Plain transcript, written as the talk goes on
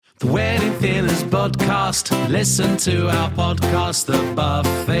podcast. Listen to our podcast. The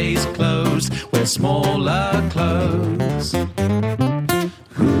buffet's closed. We're smaller clothes.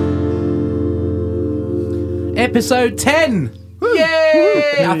 Episode 10.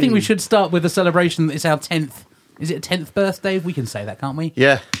 Yay! I think we should start with a celebration. It's our 10th. Is it a 10th birthday? We can say that, can't we?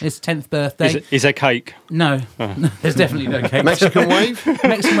 Yeah. It's 10th birthday. Is there cake? No. There's definitely no cake. Mexican wave?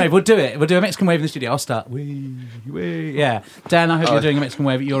 Mexican wave. We'll do it. We'll do a Mexican wave in the studio. I'll start. Wee. Yeah. Dan, I hope you're doing a Mexican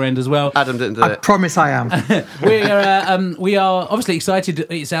wave at your end as well. Adam didn't do it. I promise I am. We are obviously excited.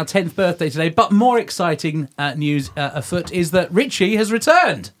 It's our 10th birthday today, but more exciting news afoot is that Richie has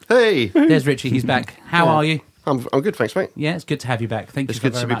returned. Hey. There's Richie. He's back. How are you? I'm good, thanks, mate. Yeah, it's good to have you back. Thank you It's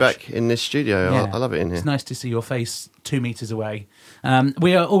very good to be much. back in this studio. Yeah. I love it in here. It's nice to see your face 2 metres away.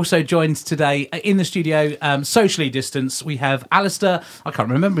 We are also joined today in the studio, socially distanced. We have Alastair. I can't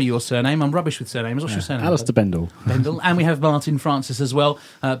remember your surname. I'm rubbish with surnames. What's your surname? Alastair Bendall. Bendall. And we have Martin Francis as well,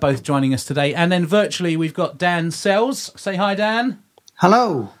 both joining us today. And then virtually we've got Dan Sells. Say hi, Dan.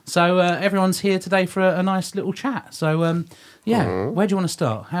 Hello. So everyone's here today for a nice little chat. So, where do you want to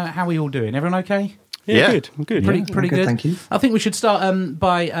start? How are we all doing? Everyone okay? Yeah. Good. Pretty good. Thank you. I think we should start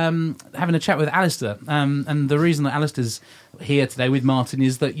by having a chat with Alastair. And the reason that Alastair's here today with Martin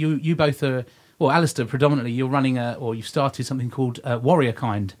is that you both are, well, Alastair predominantly, you're running you've started something called Warrior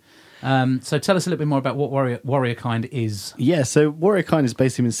Kind. So tell us a little bit more about what Warrior Kind is. Yeah, so Warrior Kind has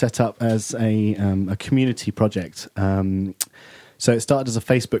basically been set up as a community project. So it started as a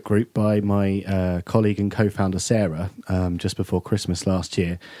Facebook group by my colleague and co-founder Sarah just before Christmas last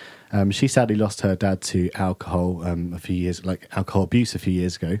year. She sadly lost her dad to alcohol alcohol abuse a few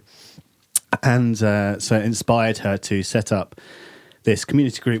years ago. And so it inspired her to set up this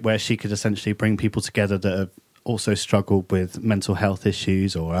community group where she could essentially bring people together that have also struggled with mental health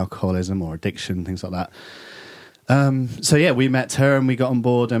issues or alcoholism or addiction, things like that. We met her and we got on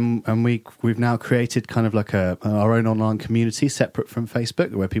board and we've now created kind of like our own online community separate from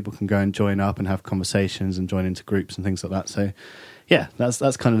Facebook where people can go and join up and have conversations and join into groups and things like that. So yeah,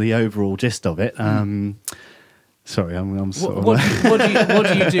 that's kind of the overall gist of it. Sorry, I'm sort of... What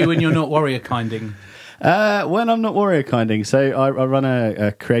do you do when you're not Warrior Kinding? When I'm not Warrior Kinding, so I run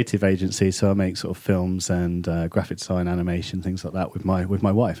a creative agency, so I make sort of films and graphic design, animation, things like that with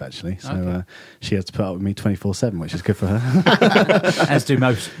my wife actually. So she has to put up with me 24/7, which is good for her. As do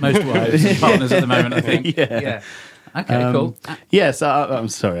most wives and partners at the moment, I think. Yeah. Okay, cool. Yes, I'm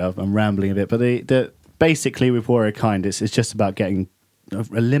sorry, I'm rambling a bit, but basically with Warrior Kind, it's just about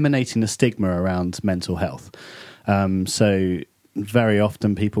eliminating the stigma around mental health. So very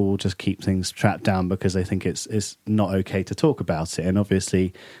often people will just keep things trapped down because they think it's not okay to talk about it. And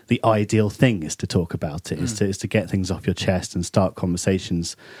obviously the ideal thing is to talk about it, is to get things off your chest and start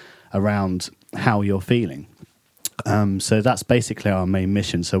conversations around how you're feeling. So that's basically our main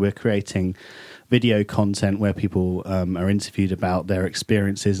mission. So we're creating video content where people are interviewed about their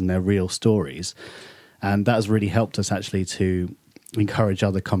experiences and their real stories. And that has really helped us actually to encourage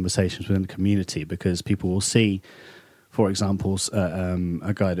other conversations within the community because people will see, for example,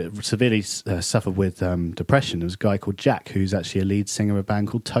 a guy that severely suffered with depression. There was a guy called Jack, who's actually a lead singer of a band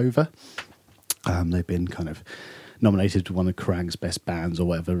called Tova. They've been kind of nominated to one of Kerrang's best bands or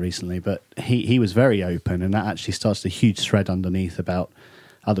whatever recently, but he was very open, and that actually started a huge thread underneath about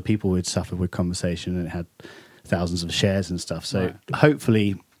other people who'd suffered with conversation, and it had thousands of shares and stuff. So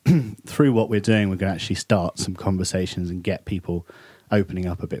hopefully through what we're doing, we're going to actually start some conversations and get people opening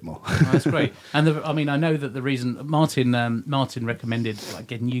up a bit more. That's great. And I know that the reason Martin recommended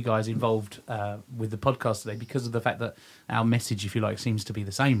getting you guys involved with the podcast today because of the fact that our message, if you like, seems to be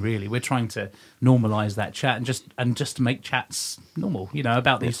the same. Really, we're trying to normalise that chat and just to make chats normal,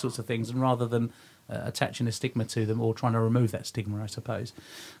 about these sorts of things, and rather than attaching a stigma to them or trying to remove that stigma, I suppose.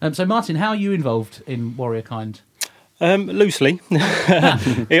 So, Martin, how are you involved in Warrior Kind? Loosely.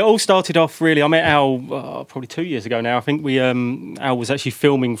 It all started off really, I met Al probably 2 years ago now. I think Al was actually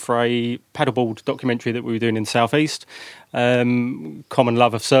filming for a paddleboard documentary that we were doing in the southeast. Common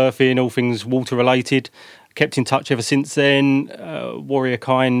love of surfing, all things water related. Kept in touch ever since then. Warrior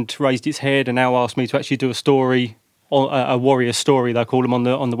Kind raised its head and Al asked me to actually do a story, a warrior story they call them on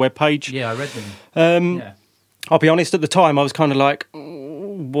the webpage. Yeah, I read them. I'll be honest, at the time I was kind of like,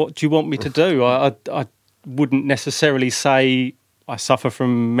 what do you want me to do? I wouldn't necessarily say I suffer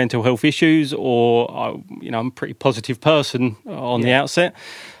from mental health issues or I'm a pretty positive person on the outset.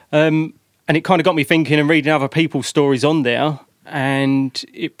 And it kind of got me thinking and reading other people's stories on there, and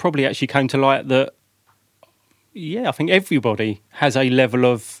it probably actually came to light that I think everybody has a level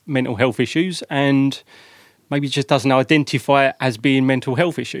of mental health issues and maybe just doesn't identify it as being mental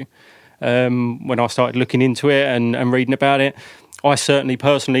health issue. When I started looking into it and reading about it, I certainly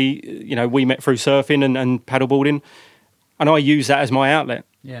personally, we met through surfing and paddleboarding, and I use that as my outlet.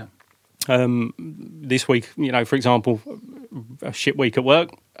 Yeah. This week, for example, a shit week at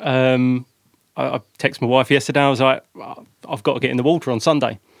work. I texted my wife yesterday. I was like, I've got to get in the water on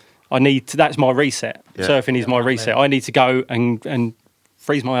Sunday. That's my reset. Yeah. Surfing is my reset. I need to go and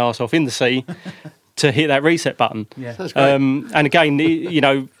freeze my arse off in the sea to hit that reset button. Yeah. That's great. And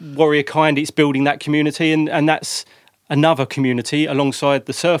again, Warrior Kind, it's building that community, and that's another community alongside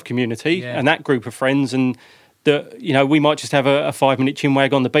the surf community and that group of friends. And that, we might just have a 5-minute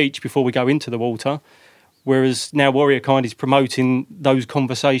chinwag on the beach before we go into the water. Whereas now Warrior Kind is promoting those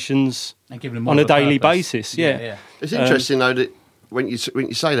conversations and giving them on a daily purpose. basis. Yeah. It's interesting though that when you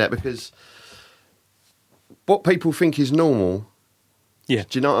say that, because what people think is normal. Yeah.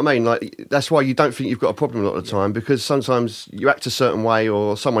 Do you know what I mean? Like, that's why you don't think you've got a problem a lot of the time, because sometimes you act a certain way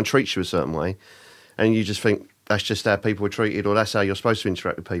or someone treats you a certain way and you just think that's just how people are treated, or that's how you're supposed to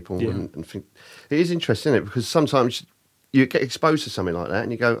interact with people. And think it is interesting, isn't it? Because sometimes you get exposed to something like that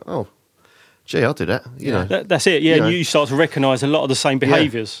and you go, oh, gee, I'll do that. You know. That's it. Yeah, and you start to recognise a lot of the same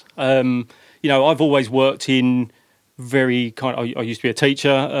behaviours. I've always worked in very I used to be a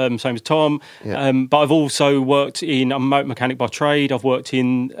teacher, same as Tom, but I've also worked I'm a motor mechanic by trade. I've worked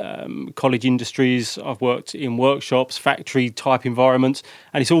in college industries. I've worked in workshops, factory type environments,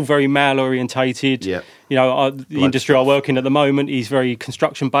 and it's all very male orientated. Yeah. The industry I work in at the moment is very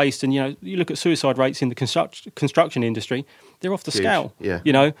construction based, and you look at suicide rates in the construction industry, they're off the scale.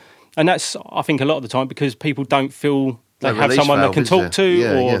 Yeah. And that's, I think, a lot of the time because people don't feel they No have release someone they valve, can is talk there?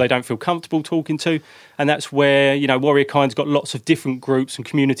 to, or they don't feel comfortable talking to. And that's where, Warrior Kind's got lots of different groups and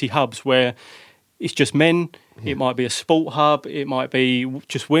community hubs where it's just men, it might be a sport hub, it might be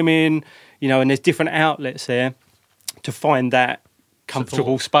just women, and there's different outlets there to find that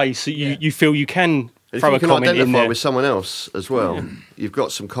comfortable space that you feel you can If throw you a can comment in identify there. with someone else as well, you've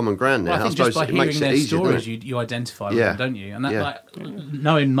got some common ground there. Well, I think just by hearing their stories, you identify with them, don't you? And that,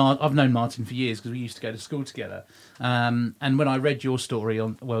 I've known Martin for years because we used to go to school together. And when I read your story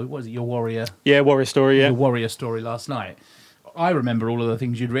on, what was it, your Warrior? Yeah, Warrior story. Yeah, your Warrior story last night. I remember all of the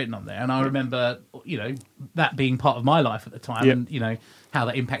things you'd written on there, and I remember, that being part of my life at the time, and how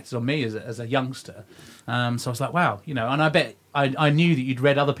that impacted on me as a youngster. So I was like, wow, and I bet I knew that you'd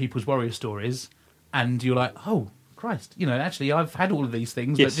read other people's Warrior stories. And you're like, oh, Christ, actually I've had all of these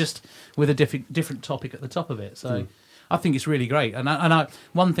things, but just with a different topic at the top of it. So I think it's really great. And I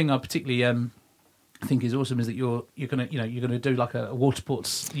one thing I particularly think is awesome is that you're gonna do like a water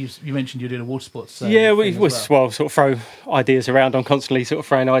sports. You mentioned you're doing a water sports. we sort of throw ideas around. I'm constantly sort of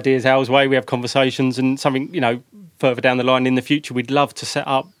throwing ideas our way. We have conversations, and something further down the line in the future, we'd love to set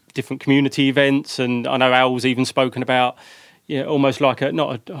up different community events. And I know Al's even spoken about. Yeah, almost like I don't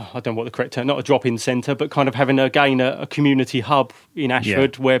know what the correct term, not a drop-in centre, but kind of having a community hub in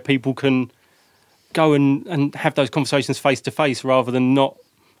Ashford where people can go and have those conversations face to face rather than not.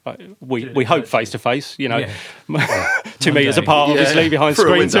 We hope face to face, 2 metres apart, obviously behind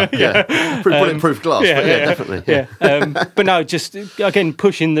screens. Bulletproof glass, but definitely. But no, just again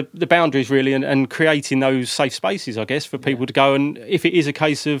pushing the boundaries really and creating those safe spaces, I guess, for people to go, and if it is a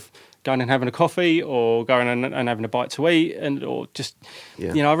case of going and having a coffee or going and having a bite to eat, or just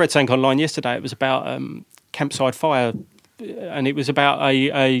I read something online yesterday. It was about campsite fire, and it was about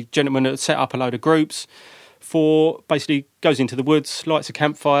a gentleman that set up a load of groups for basically goes into the woods, lights a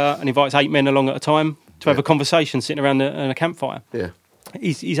campfire, and invites 8 men along at a time to have a conversation sitting around a campfire. Yeah,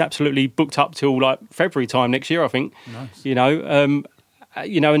 he's absolutely booked up till like February time next year, I think. Nice.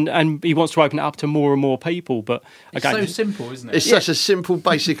 and he wants to open it up to more and more people. But it's again, so simple, isn't it? it's such a simple,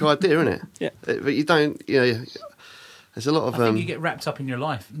 basic idea, isn't it? Yeah. But you don't, there's a lot of. I think you get wrapped up in your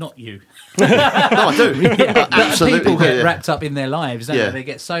life, not you. No, I do. Absolutely. People get wrapped up in their lives, don't Yeah. they? They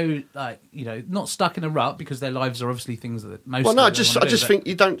get so not stuck in a rut because their lives are obviously things that most. Well, no, I of them just wanna do, think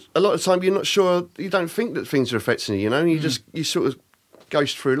you don't. A lot of the time, you're not sure. You don't think that things are affecting you. You sort of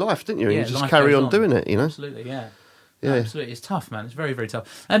ghost through life, don't you? And you just life carry goes on doing it. Absolutely, yeah. Yeah. Absolutely, it's tough, man. It's very, very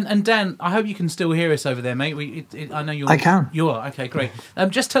tough. And Dan, I hope you can still hear us over there, mate. I know you're. I can. You are okay, great.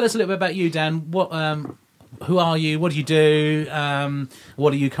 Just tell us a little bit about you, Dan. What, who are you? What do you do?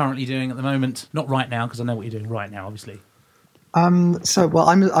 What are you currently doing at the moment? Not right now, because I know what you're doing right now, obviously. I'm a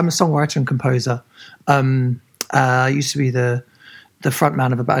songwriter and composer. I used to be the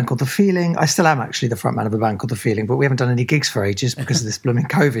frontman of a band called The Feeling. I still am actually the frontman of a band called The Feeling, but we haven't done any gigs for ages because of this blooming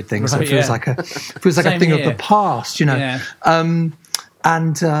COVID thing. So it feels like a thing here. of the past, Yeah.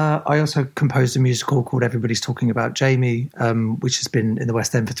 And I also composed a musical called Everybody's Talking About Jamie, which has been in the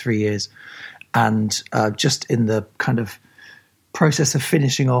West End for 3 years, and just in the kind of process of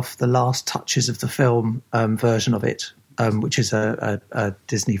finishing off the last touches of the film version of it, which is a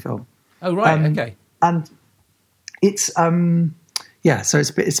Disney film. Oh right, okay. And it's so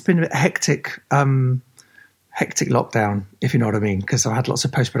it's been a hectic lockdown, if you know what I mean, because I had lots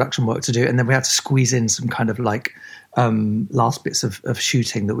of post-production work to do, and then we had to squeeze in some kind of like last bits of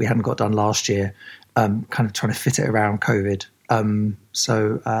shooting that we hadn't got done last year, kind of trying to fit it around COVID.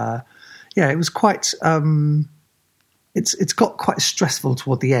 It was quite it's got quite stressful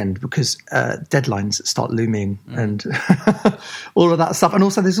toward the end because deadlines start looming and all of that stuff, and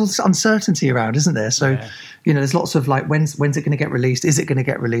also there's all this uncertainty around, isn't there? So there's lots of like, when's it going to get released? Is it going to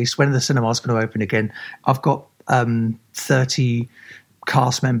get released? When are the cinemas going to open again? I've got 30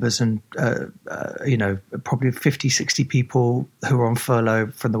 cast members and probably 50, 60 people who are on furlough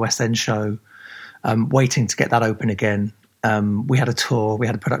from the West End show, waiting to get that open again. We had a tour, we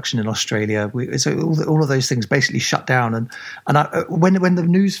had a production in Australia. So all of those things basically shut down. And when the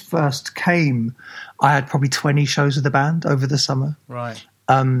news first came, I had probably 20 shows with the band over the summer. Right.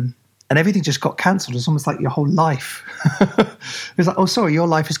 And everything just got cancelled. It's almost like your whole life. It was like, oh, sorry, your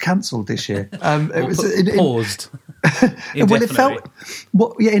life is cancelled this year. It was paused. Well, it felt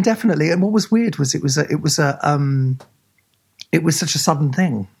indefinitely. And what was weird was it was such a sudden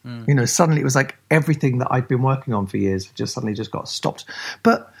thing. Suddenly it was like everything that I'd been working on for years just suddenly just got stopped.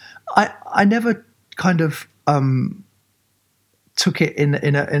 But I never kind of took it in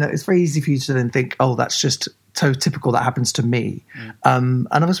a. It's very easy for you to then think, oh, that's just so typical, that happens to me. And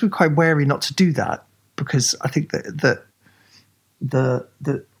I was quite wary not to do that, because I think that the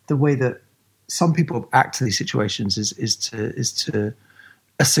way that some people act in these situations is to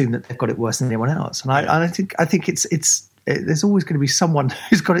assume that they've got it worse than anyone else. And I think it's there's always going to be someone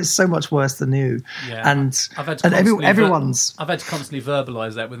who's got it so much worse than you. Yeah. And I've had to everyone's. I've had to constantly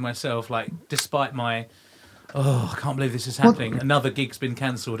verbalise that with myself, like, despite my, I can't believe this is happening. Another gig's been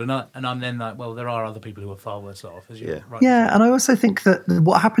cancelled, and I'm then like, well, there are other people who are far worse off. And I also think that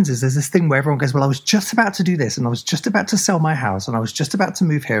what happens is there's this thing where everyone goes, well, I was just about to do this, and I was just about to sell my house, and I was just about to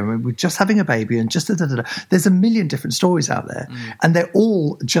move here, and we're just having a baby, and just There's a million different stories out there, and they're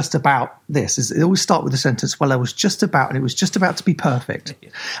all just about this. They always start with the sentence, well, I was just about, and it was just about to be perfect.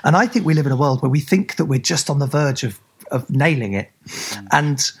 And I think we live in a world where we think that we're just on the verge of nailing it,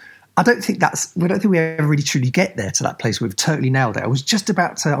 and I don't think we ever really truly get there to that place where we've totally nailed it. I was just on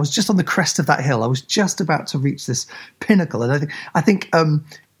the crest of that hill. I was just about to reach this pinnacle. And I think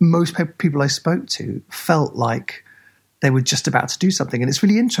most people I spoke to felt like they were just about to do something. And it's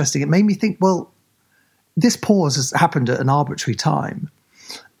really interesting. It made me think, well, this pause has happened at an arbitrary time.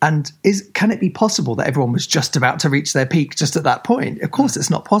 And can it be possible that everyone was just about to reach their peak just at that point? Of course, it's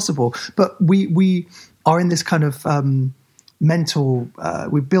not possible. But we are in this kind of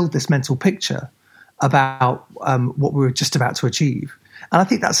we build this mental picture about what we were just about to achieve, and I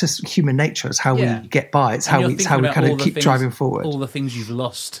think that's just human nature. It's how we get by. It's how we kind of keep driving forward. All the things you've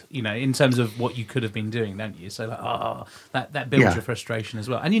lost, in terms of what you could have been doing, don't you? So that builds your frustration as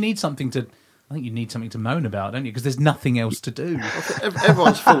well, and you need something to. I think you need something to moan about, don't you? Because there's nothing else to do.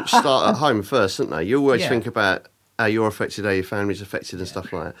 Everyone's thoughts start at home first, don't they? You always think about how you're affected, how your family's affected, and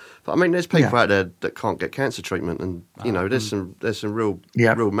stuff like that. But I mean, there's people out there that can't get cancer treatment, and there's some real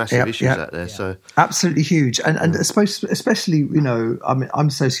massive issues out there. So absolutely huge, and especially I'm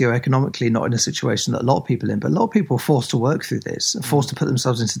socioeconomically not in a situation that a lot of people are in, but a lot of people are forced to work through this, and forced to put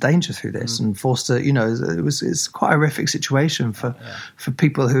themselves into danger through this, and forced to it's quite a horrific situation for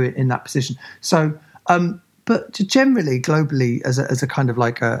people who are in that position. So, but generally, globally, as a kind of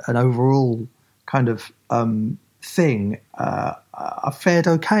like an overall kind of thing, I've fared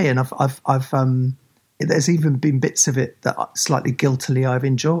okay, and I've there's even been bits of it that slightly guiltily I've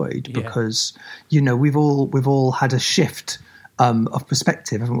enjoyed, because we've all had a shift of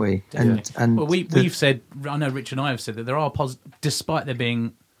perspective, haven't we? And well, we've said, I know Rich and I have said that there are despite there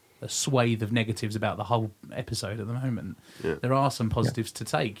being a swathe of negatives about the whole episode at the moment, there are some positives to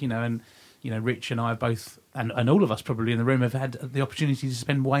take, and Rich and I have both, and all of us probably in the room, have had the opportunity to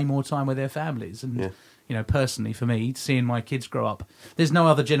spend way more time with their families. And, personally for me, seeing my kids grow up, there's no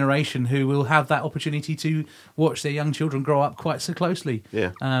other generation who will have that opportunity to watch their young children grow up quite so closely.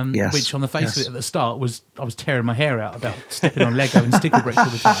 Which on the face of it at the start I was tearing my hair out about stepping on Lego and sticker bricks all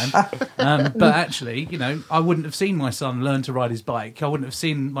the time. But actually, I wouldn't have seen my son learn to ride his bike. I wouldn't have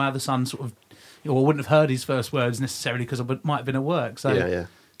seen my other son or I wouldn't have heard his first words necessarily because I might have been at work. So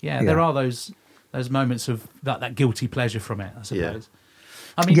there are those moments of that guilty pleasure from it, I suppose.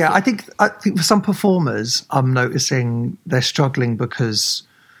 I mean, I think for some performers, I'm noticing they're struggling because,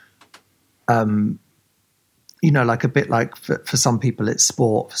 like a bit like for some people it's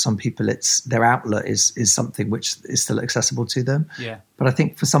sport, for some people it's their outlet is something which is still accessible to them. Yeah. But I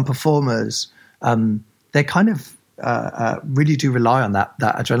think for some performers, they're kind of really do rely on that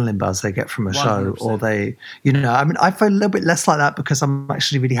adrenaline buzz they get from a show, 100%. or they, I mean, I feel a little bit less like that because I'm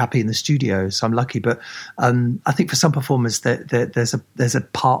actually really happy in the studio, so I'm lucky. But I think for some performers, there's a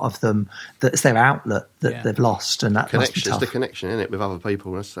part of them that's their outlet that they've lost, and that must be Connection, tough. it's the connection, isn't it, with other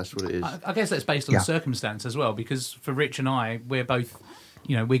people? That's what it is. I guess that's based on circumstance as well, because for Rich and I, we're both,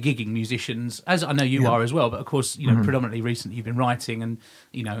 we're gigging musicians, as I know you are as well, but of course, predominantly recently you've been writing and,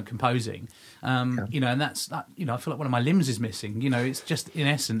 composing, and that's, I feel like one of my limbs is missing, it's just, in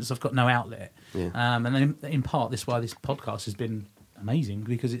essence, I've got no outlet. Yeah. And then in part, this is why this podcast has been amazing,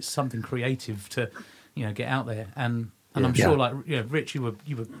 because it's something creative to, get out there. And I'm sure, like, Rich, you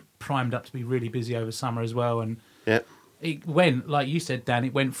were primed up to be really busy over summer as well. And it went, like you said, Dan,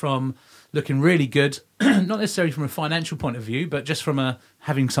 it went from looking really good, not necessarily from a financial point of view, but just from a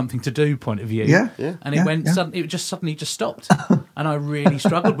having something to do point of view. Yeah. And it went, it just suddenly stopped. And I really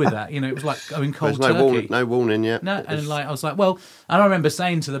struggled with that. It was like going cold turkey. No warning yet. No, and like I was like, well, and I remember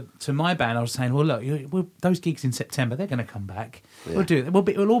saying to my band, I was saying, well, look, those gigs in September, they're going to come back. Yeah. We'll do it.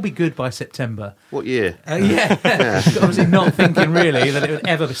 We'll all be good by September. What year? Obviously not thinking really that it would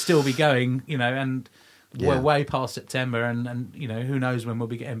ever still be going, and we're way past September, and who knows when we'll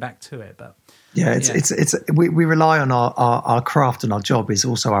be getting back to it. But we rely on our craft, and our job is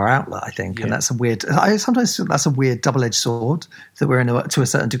also our outlet, I think, and that's sometimes that's a weird double-edged sword that we're in to a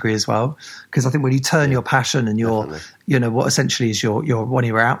certain degree as well, because I think when you turn your passion and your what essentially is your one of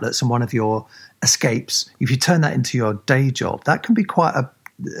your outlets and one of your escapes, if you turn that into your day job, that can be quite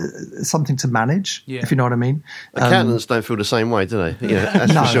something to manage, if you know what I mean. Accountants don't feel the same way, do they?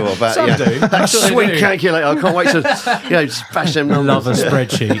 That's for sure. But some do. That sweet calculator, I can't wait to just bash them numbers. Love a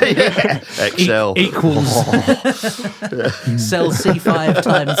spreadsheet. Excel equals cell C5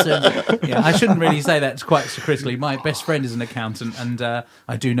 times. I shouldn't really say that quite so critically. My best friend is an accountant, and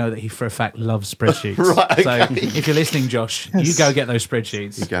I do know that he for a fact loves spreadsheets. Right, okay. So if you're listening, Josh, you go get those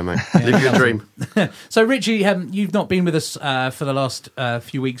spreadsheets. You go, mate. Live your dream. So, Richie, you've not been with us for the last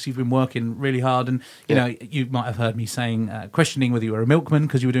few weeks. You've been working really hard, and you might have heard me saying, questioning whether you were a milkman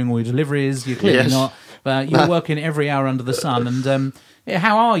because you were doing all your deliveries. You're clearly not. But you were working every hour under the sun. And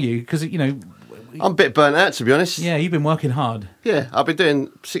how are you? Because I'm a bit burnt out, to be honest. Yeah, you've been working hard. Yeah, I've been doing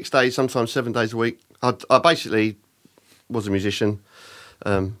 6 days, sometimes 7 days a week. I basically was a musician,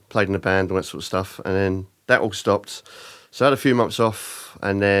 played in a band, all that sort of stuff, and then that all stopped. So I had a few months off,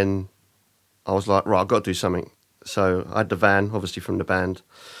 and then I was like, right, I've got to do something. So I had the van, obviously, from the band.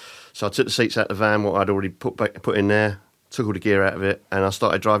 So I took the seats out of the van, what I'd already put in there, took all the gear out of it, and I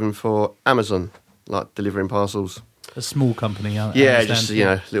started driving for Amazon, like delivering parcels. A small company, I just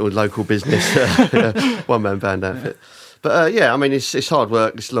little local business, one-man band outfit. But I mean, it's hard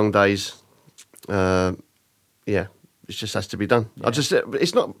work, it's long days. It just has to be done. Yeah.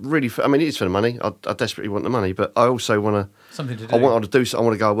 It's not really. I mean, it is for the money. I desperately want the money, but I also want something to do. I want to do. I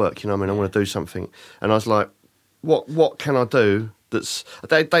want to go to work. You know what I mean? I want to do something. And I was like, what can I do? That's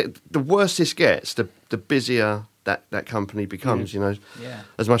the worse this gets, the busier that company becomes.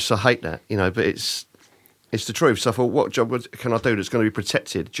 As much as I hate that, but it's the truth. So I thought, what job can I do that's going to be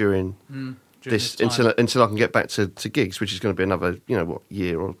protected during this until I can get back to gigs, which is going to be another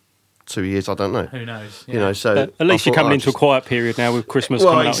year or 2 years, I don't know. Who knows? So but at least you're coming into a quiet period now with Christmas.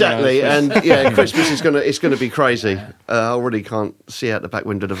 Well, coming exactly, up, and Christmas is going to be crazy. I already can't see out the back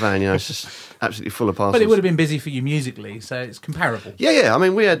window of the van. It's just absolutely full of parcels. But it would have been busy for you musically, so it's comparable. Yeah. I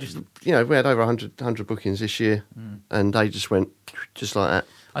mean, we had over 100 bookings this year, and they just went just like that.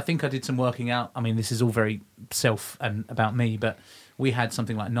 I think I did some working out. I mean, this is all very self and about me, but we had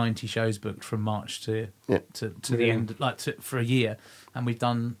something like 90 shows booked from March to the end, for a year, and we've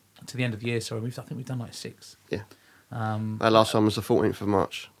done. To the end of the year, sorry. I think we've done like 6. Yeah. Our last one was the 14th of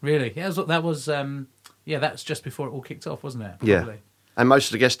March. Really? Yeah, that was that's just before it all kicked off, wasn't it? Probably. Yeah. And most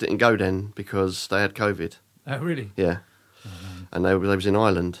of the guests didn't go then because they had COVID. Oh, really? Yeah. And they was in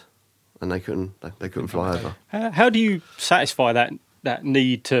Ireland, and they couldn't fly over. How do you satisfy that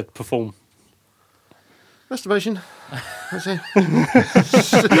need to perform? Masturbation. That's it.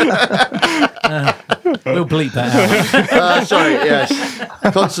 We'll bleep that out. Sorry, yes.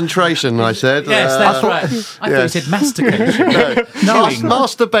 Concentration, I said. Yes, that's right. I thought you said mastication.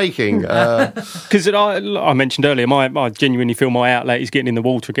 Master baking. Because I mentioned earlier, I genuinely feel my outlet is getting in the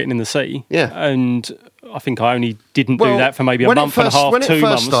water, getting in the sea. Yeah. And I think I only didn't do that for maybe a month and a half, 2 months. When it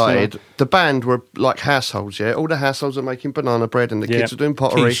first started, the band were like households, yeah? All the households were making banana bread and the kids were doing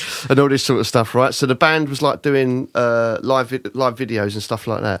pottery and all this sort of stuff, right? So the band was like doing live videos and stuff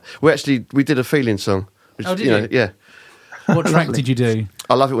like that. We did a feeling song. Which, did you? Yeah. What track did you do?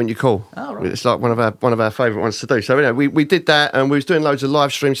 I Love It When You Call. Oh, right. It's like one of our favourite ones to do. So we did that, and we was doing loads of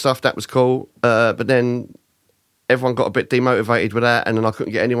live stream stuff. That was cool. But then everyone got a bit demotivated with that, and then I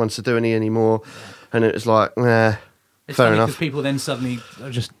couldn't get anyone to do any anymore, and it was like, nah. It's Fair funny enough. because people then suddenly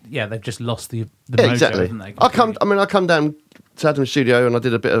are they've just lost the mojo, Exactly. haven't they? I come down to Adam's studio and I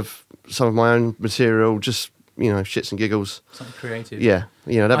did a bit of some of my own material, just shits and giggles. Something creative. Yeah,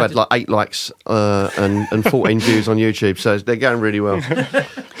 they've had like 8 likes and 14 views on YouTube, so they're going really well.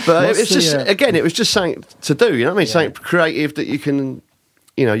 But it's just again, it was just something to do. You know what I mean? Something creative that you can,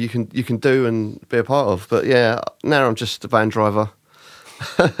 you can do and be a part of. But yeah, now I'm just a van driver,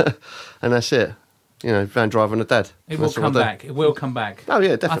 and that's it. Van driver and a dad. It will come back. It will come back. Oh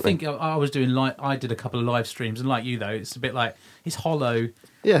yeah, definitely. I think I was doing I did a couple of live streams, and like you though, it's a bit like it's hollow.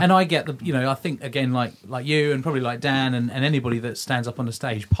 Yeah. And I get I think again like you and probably like Dan and anybody that stands up on the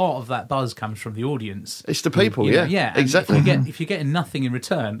stage, part of that buzz comes from the audience. It's the people, Yeah, and exactly. If you're getting nothing in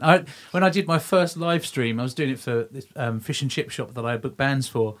return, when I did my first live stream, I was doing it for this fish and chip shop that I booked bands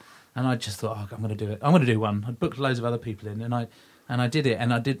for, and I just thought, I'm going to do it. I'm going to do one. I booked loads of other people in, and I did it,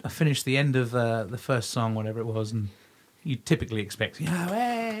 and I finished the end of the first song, whatever it was, and you typically expect,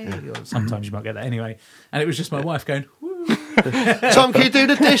 hey, or sometimes you might get that anyway, and it was just my wife going, woo. Tom, can you do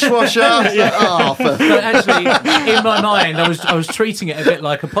the dishwasher? But actually, in my mind, I was treating it a bit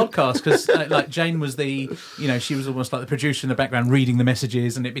like a podcast because, like Jane was she was almost like the producer in the background reading the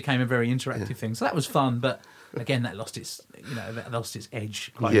messages, and it became a very interactive thing. So that was fun, but again, that lost its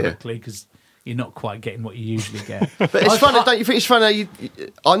edge quite quickly because you're not quite getting what you usually get. But it's funny, don't you think it's funny?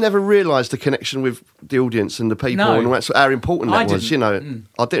 I never realised the connection with the audience and the people and that's how important that was.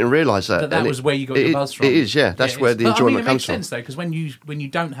 I didn't realise that. That was where you got your buzz from. It is, yeah. That's where the enjoyment comes from. It makes sense though, because when you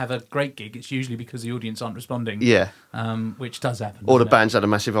don't have a great gig, it's usually because the audience aren't responding. Yeah. Which does happen. Or the band's had a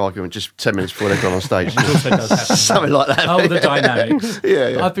massive argument just 10 minutes before they've gone on stage. Which also does happen. Something like that. Oh, the dynamics.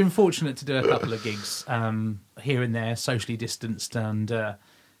 Yeah. I've been fortunate to do a couple of gigs here and there, socially distanced, and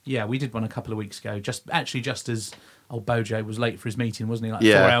we did one a couple of weeks ago. Just as old Bojo was late for his meeting, wasn't he? Like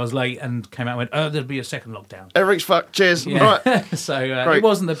 4 hours late, and came out and went, there'll be a second lockdown. Everything's fucked. Cheers. Yeah. Right. So it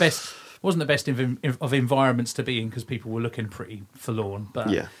wasn't the best. Wasn't the best of environments to be in because people were looking pretty forlorn.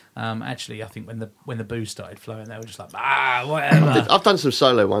 But actually, I think when the booze started flowing, they were just like, whatever. I've done some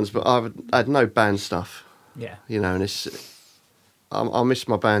solo ones, but I've had no band stuff. Yeah, and it's. I miss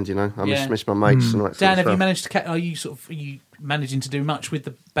my band, I miss my mates and all that. Dan, have stuff. you managed to? Are you managing to do much with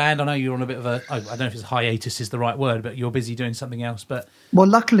the band? I know you're on a bit of a. I don't know if it's hiatus is the right word, but you're busy doing something else. But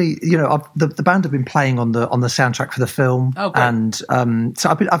luckily, the band have been playing on the soundtrack for the film, and so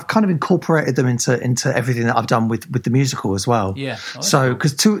I've kind of incorporated them into everything that I've done with the musical as well. Yeah. So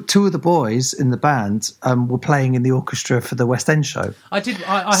because two of the boys in the band were playing in the orchestra for the West End show. I did.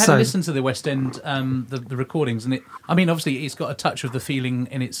 I had to listen to the West End the recordings, and obviously it's got a touch of the feeling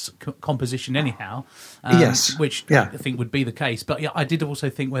in its composition anyhow. Yes, which I think would be the case. But I did also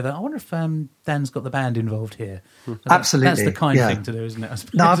think I wonder if Dan's got the band involved here. Absolutely, that's the kind thing to do, isn't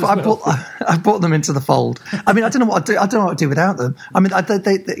it? No, I brought them into the fold. I don't know what I don't know what to do without them.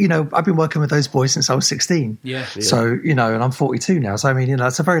 I've been working with those boys since I was 16. Yeah. So and I'm 42 now. So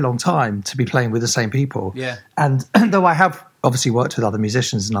it's a very long time to be playing with the same people. Yeah. And though I have obviously worked with other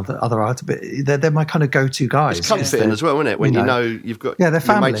musicians and other artists, but they're my kind of go-to guys. It's comforting as well, isn't it? When you've got they're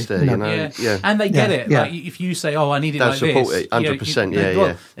family, your mates there, and they get it. Yeah. Like if you say, I need it they'll like support this, it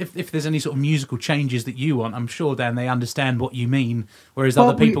 100%. If there's any sort of musical changes that you want, I'm sure, Dan, they understand what you mean. Whereas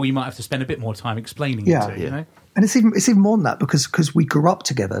other people, you might have to spend a bit more time explaining it to. You know? And it's even more than that because we grew up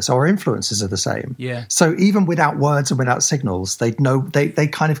together, so our influences are the same. Yeah. So even without words and without signals, they know they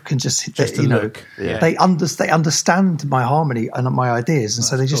kind of can just look. Yeah. They understand my harmony and my ideas, and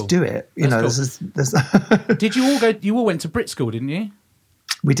so they just do it. There's Did you all go? You all went to Brit School, didn't you?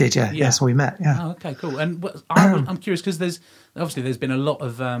 We did, yeah. That's where we met. Yeah. Oh, okay, cool. And I'm curious because there's been a lot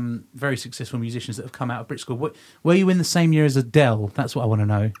of very successful musicians that have come out of Brit School. Were you in the same year as Adele? That's what I want to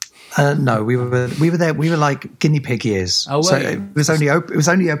know. No, we were there. We were like guinea pig years. Oh, so it was only open. It was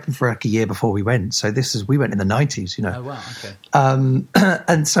only open for like a year before we went. So we went in the 90s. Oh wow, okay.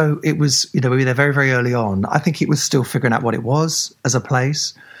 And so it was. We were there very, very early on. I think it was still figuring out what it was as a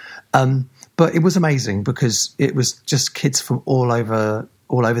place, but it was amazing because it was just kids from all over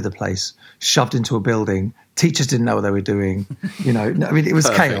the place, shoved into a building. Teachers didn't know what they were doing. It was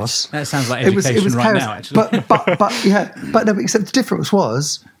chaos. That sounds like education it was right chaos. now, actually. But except the difference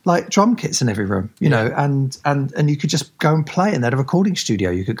was like drum kits in every room, and you could just go and play, and they had a recording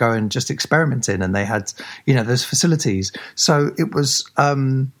studio you could go and just experiment in, and they had, those facilities. So it was,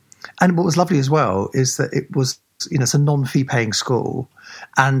 and what was lovely as well is that it was, it's a non-fee paying school.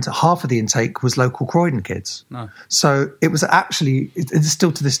 and half of the intake was local Croydon kids. No. So it was actually, it's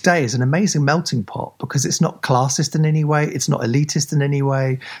still to this day, is an amazing melting pot because it's not classist in any way, it's not elitist in any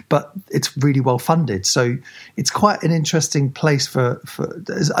way, but it's really well funded. So it's quite an interesting place for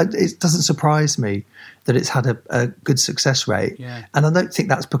it doesn't surprise me that it's had a good success rate. Yeah. And I don't think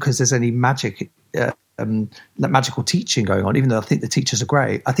that's because there's any magical teaching going on, even though I think the teachers are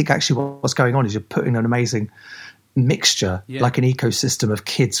great. I think actually what's going on is you're putting an amazing mixture, like an ecosystem of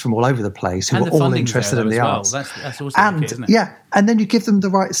kids from all over the place who And are the all funding's interested there, in the though, as arts. well. That's also the key, isn't it? Yeah, and then you give them the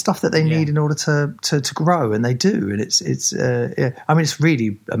right stuff that they need in order to grow, and they do. And it's I mean, it's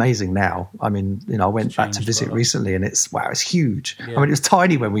really amazing now. I mean, I went back to visit recently, and it's huge. Yeah. I mean, it was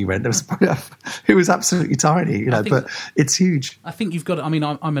tiny when we went. It was absolutely tiny, but it's huge. I think you've got. I mean,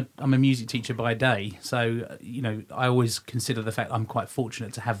 I'm a music teacher by day, so I always consider the fact I'm quite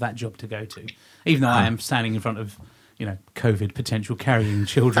fortunate to have that job to go to, even though I am standing in front of COVID potential carrying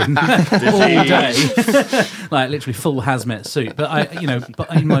children all day, like literally full hazmat suit. But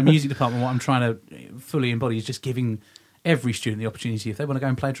but in my music department, what I'm trying to fully embody is just giving every student the opportunity. If they want to go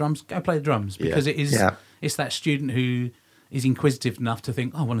and play drums, go play the drums, because it's that student who is inquisitive enough to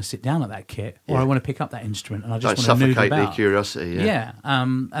think, I want to sit down at that kit, or I want to pick up that instrument, and I just want to noodle about. Their curiosity.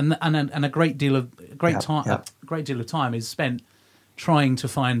 And a great deal of time is spent trying to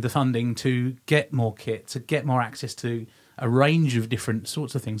find the funding to get more kit, to get more access to a range of different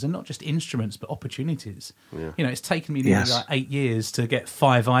sorts of things, and not just instruments, but opportunities. Yeah. It's taken me nearly 8 years to get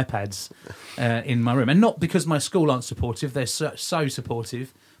 5 iPads in my room, and not because my school aren't supportive; they're so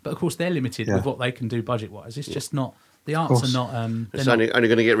supportive. But of course, they're limited with what they can do budget-wise. It's just not. The arts are not. It's only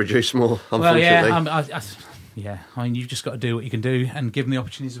going to get reduced more, unfortunately. I mean, you've just got to do what you can do and give them the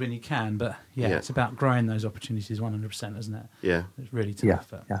opportunities when you can. But it's about growing those opportunities 100%, isn't it? Yeah, it's really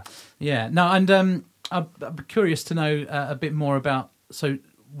tough. No, and I'd be curious to know a bit more about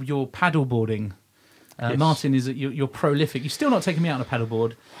your paddleboarding. Yes. Martin, you're prolific. You're still not taking me out on a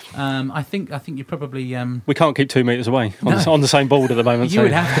paddleboard. I think you probably. We can't keep 2 metres away on the same board at the moment. You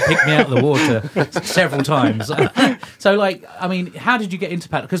would have to pick me out of the water several times. So, how did you get into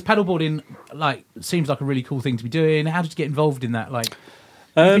paddle? Because paddleboarding, seems like a really cool thing to be doing. How did you get involved in that? You've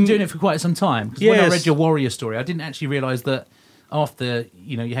been doing it for quite some time. Because when I read your Warrior story, I didn't actually realise that after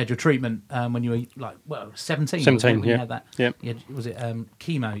you had your treatment when you were 17. 17, you had that. Yeah. Was it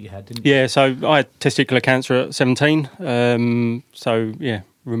chemo you had? Didn't you? Yeah. So I had testicular cancer at 17.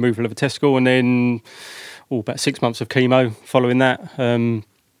 Removal of a testicle, and then about 6 months of chemo following that.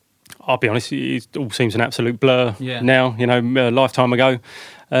 I'll be honest, it all seems an absolute blur now. A lifetime ago.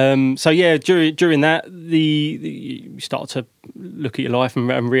 During that, you start to look at your life and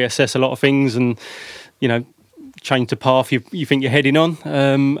reassess a lot of things, and change the path you think you're heading on.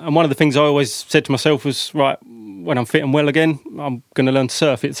 And one of the things I always said to myself was, right, when I'm fit and well again, I'm going to learn to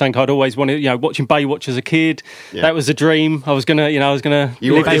surf. It's something I'd always wanted, watching Baywatch as a kid. Yeah. That was a dream. I was going to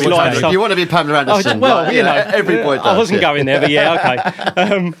live this life. You want to be Pamela Anderson. Every boy does. I wasn't going there, but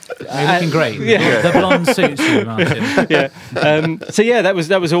okay. You're looking great. Yeah. The blonde suits you, Martin.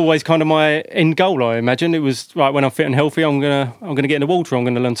 That was always kind of my end goal, I imagine. It was, right, when I'm fit and healthy, I'm going to get in the water, I'm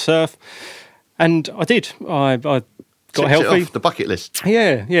going to learn to surf. And I did. I got healthy. It off the bucket list.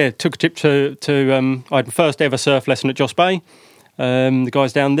 Yeah. Took a trip to I had my first ever surf lesson at Joss Bay. The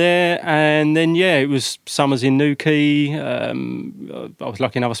guys down there, and then it was summers in Newquay. I was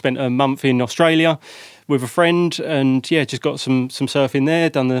lucky enough. I spent a month in Australia with a friend, and just got some surfing there.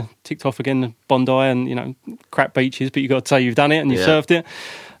 Done the ticked off again the Bondi, and crap beaches, but you got to say you've done it and you surfed it.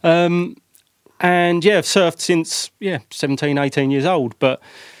 And I've surfed since 17, 18 years old, but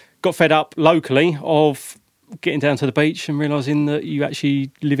got fed up locally of getting down to the beach and realising that you actually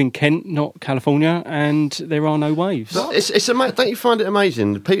live in Kent, not California, and there are no waves. Don't you find it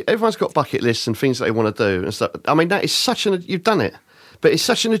amazing? Everyone's got bucket lists and things that they want to do and stuff. I mean, that is you've done it, but it's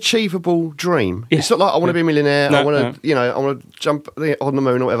such an achievable dream. Yeah. It's not like I want to be a millionaire. I want to, I want to jump on the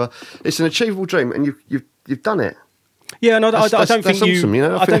moon or whatever. It's an achievable dream, and you've done it. Yeah, and I don't think awesome,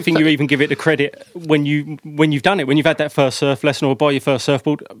 I don't think you even give it the credit when you've done it. When you've had that first surf lesson or buy your first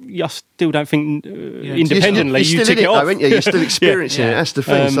surfboard, you still don't think independently you tick it off. Though, you're still experiencing it. That's the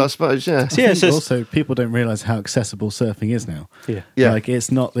thing. So I suppose, also, people don't realise how accessible surfing is now. Yeah. Like,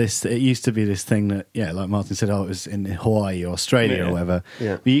 it's not this. It used to be this thing that, like Martin said, it was in Hawaii or Australia or whatever.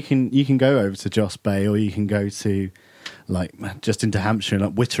 Yeah. But you can go over to Joss Bay, or you can go to, just into Hampshire,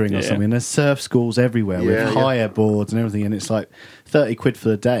 like Wittering or something. And there's surf schools everywhere with hire boards and everything, and it's like 30 quid for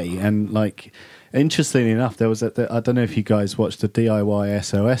the day. And interestingly enough, there was I don't know if you guys watched the DIY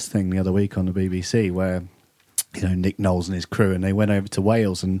SOS thing the other week on the BBC, where Nick Knowles and his crew, and they went over to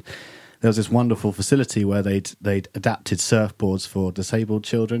Wales, and there was this wonderful facility where they'd adapted surfboards for disabled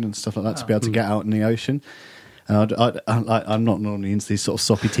children and stuff like that to be able to get out in the ocean. And I'm not normally into these sort of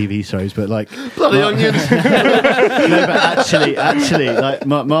soppy TV shows, but like Bloody onions. no, but actually, like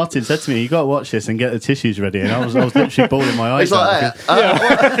Martin said to me, "You got to watch this and get the tissues ready." And I was literally bawling my eyes It's out. like that.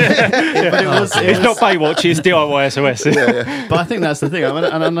 But It's not Baywatch, it's DIY SOS. But I think that's the thing. I mean,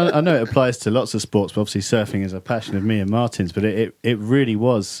 and I know it applies to lots of sports, but obviously surfing is a passion of me and Martin's. But it really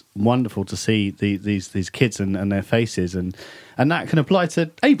was wonderful to see these kids and their faces, and that can apply to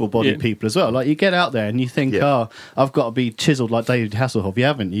able-bodied people as well. Like you get out there and you think, I've got to be chiselled like David Hasselhoff. You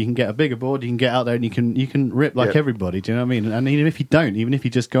haven't. You can get a bigger board. You can get out there and you can rip like everybody. Do you know what I mean? And even if you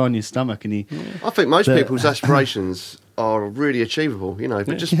just go on your stomach and I think most people's aspirations are really achievable,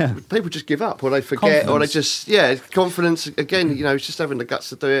 but people just give up, or they forget, or they just confidence again. It's just having the guts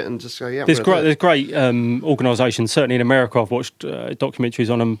to do it and just go. There's great organisations. Certainly in America, I've watched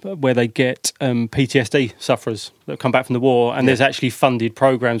documentaries on them where they get PTSD sufferers that come back from the war, and there's actually funded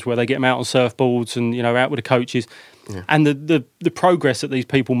programs where they get them out on surfboards and out with the coaches, and the progress that these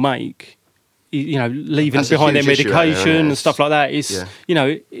people make. Leaving That's behind their issue, medication and stuff like that.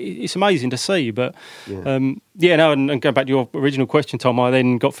 It's amazing to see. But and going back to your original question, Tom, I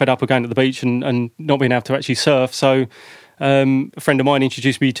then got fed up of going to the beach and not being able to actually surf. So a friend of mine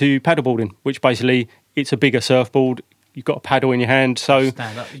introduced me to paddleboarding, which basically it's a bigger surfboard. You've got a paddle in your hand, so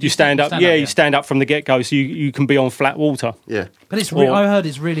you stand up. You stand up from the get-go, so you can be on flat water. Yeah, but I heard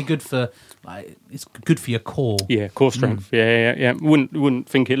it's really good for. It's good for your core. Yeah, core strength. Yeah. Wouldn't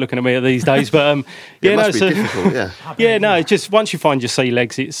think it looking at me these days, but it must be difficult. Yeah, no. It's just once you find your sea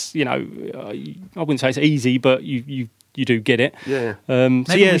legs, it's I wouldn't say it's easy, but you do get it. Yeah.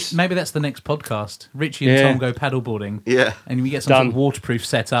 Maybe that's the next podcast. Richie and Tom go paddleboarding. Yeah, and we get some sort of waterproof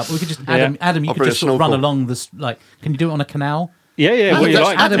setup. We could just Adam, you could just sort of run along this. Like, can you do it on a canal? Yeah.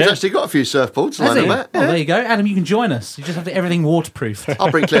 Adam's actually got a few surfboards. There you go. Adam, you can join us. You just have to everything waterproof. I'll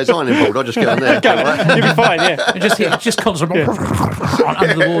bring Claire's ironing board. I'll just get on there. You'll be fine, yeah. just constantly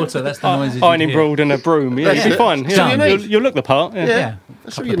under the water. That's the noises. Ironing board and a broom. Yeah, you'll be fine. Yeah. You'll look the part. Yeah.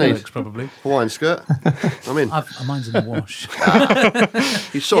 That's what you need. Probably. Hawaiian skirt. I'm in. Mine's in the wash.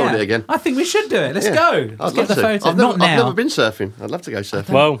 You saw it again. I think we should do it. Let's go. Let's get the photo. I've never been surfing. I'd love to go surfing.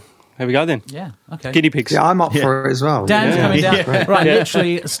 Well, here we go then. Yeah, okay. Guinea pigs. Yeah, I'm up for it as well. Dan's coming down. Right,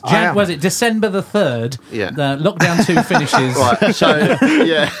 literally, was it December the 3rd? Yeah. The Lockdown 2 finishes. Right, so,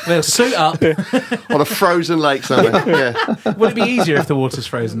 We'll suit up. On a frozen lake somewhere, yeah. Would it be easier if the water's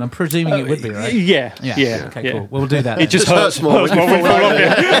frozen? I'm presuming it would be, right? Yeah. Okay, cool. We'll do that. It just hurts more when we fall off.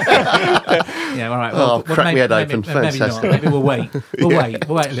 Yeah, all right. Well, crack my head open. Maybe not. Maybe we'll wait. We'll wait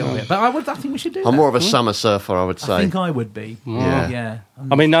a little bit. But I think we should do that. I'm more of a summer surfer, I would say. I think I would be. Yeah.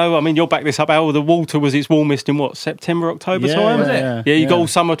 I mean, you'll back this up. How the water was its warmest in what, September, October time? Was it? Yeah, you got all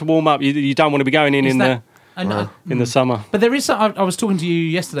summer to warm up. You don't want to be going in the summer. But there is some, I was talking to you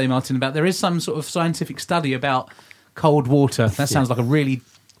yesterday, Martin, about there is some sort of scientific study about cold water. That sounds like a really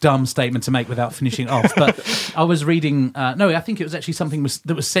dumb statement to make without finishing it off. But I was reading. I think it was actually something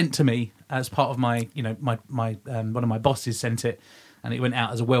that was sent to me as part of my one of my bosses sent it. And it went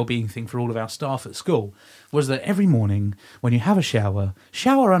out as a well-being thing for all of our staff at school, was that every morning when you have a shower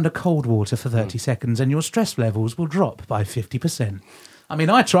under cold water for 30 seconds and your stress levels will drop by 50%. I mean,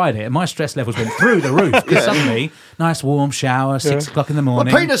 I tried it and my stress levels went through the roof because suddenly, nice warm shower, 6 o'clock in the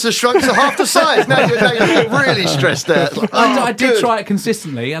morning. My penis has shrunk to half the size. Now you're really stressed out. I did try it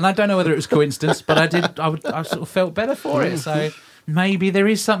consistently and I don't know whether it was coincidence, but I sort of felt better for it. So maybe there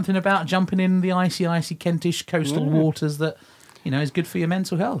is something about jumping in the icy Kentish coastal waters that... is good for your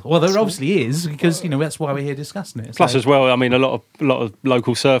mental health. Well, there obviously is, because, that's why we're here discussing it. Plus, as well, I mean, a lot of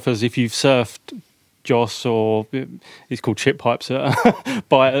local surfers, if you've surfed Joss, or it's called chip pipes at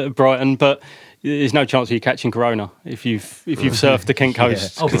Brighton, but there's no chance of you catching corona if you've surfed the Kent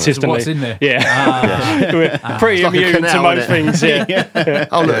coast consistently. What's in there? Yeah. We're pretty immune to most things. Yeah.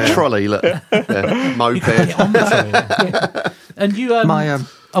 Oh, look, trolley, look. Moped. And you...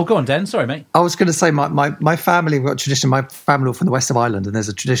 go on, Dan. Sorry, mate. I was going to say my family, we've got a tradition. My family are from the west of Ireland, and there's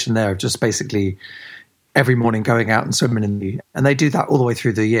a tradition there of just basically every morning going out and swimming and they do that all the way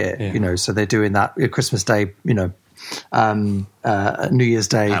through the year. So they're doing that Christmas Day, New Year's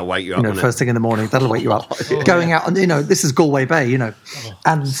Day. That'll wake you up, first thing in the morning. That'll wake you up. Going out, and this is Galway Bay,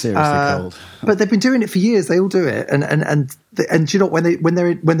 and seriously cold. But they've been doing it for years. They all do it, and when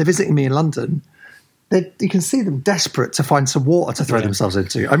they're visiting me in London. You can see them desperate to find some water to throw themselves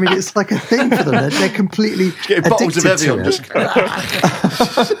into. I mean, it's like a thing for them. They're completely getting bottles of Evian. It's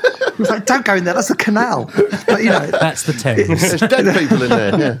like, don't go in there. That's a canal. But that's the Thames. There's dead people in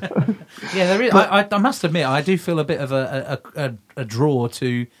there. Yeah, there is. I must admit, I do feel a bit of a draw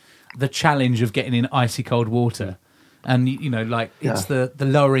to the challenge of getting in icy cold water. And, you know, like, it's the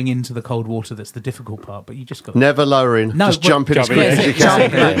lowering into the cold water that's the difficult part, but you just got... Never lowering. No, just jump in as quick as you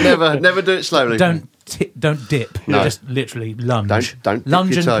can. Never do it slowly. Don't dip. No. Just literally lunge. Don't lunge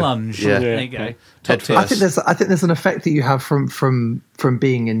dip and your toe. plunge. Yeah. There you go. Head Top first. tips. I think there's an effect that you have from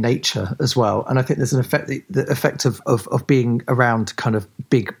being in nature as well, and I think there's an effect the effect of being around kind of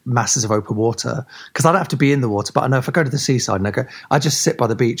big masses of open water, because I don't have to be in the water, but I know if I go to the seaside and I just sit by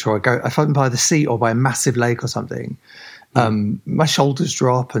the beach, or if I'm by the sea or by a massive lake or something. My shoulders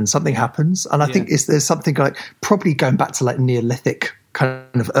drop and something happens, and I think there's something like probably going back to like Neolithic kind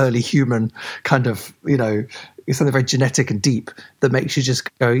of early human kind of, you know, it's something very genetic and deep that makes you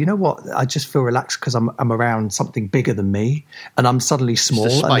just go, you know what, I just feel relaxed because I'm around something bigger than me, and I'm suddenly small,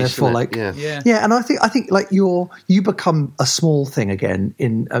 space, and therefore like and I think like you become a small thing again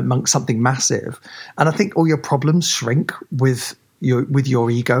in amongst something massive, and I think all your problems shrink with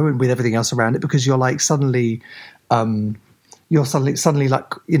your ego and with everything else around it, because you're like suddenly like,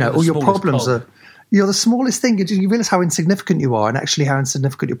 you know, all your problems are, you're the smallest thing. You realize how insignificant you are, and actually how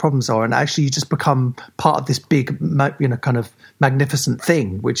insignificant your problems are, and actually you just become part of this big, you know, kind of magnificent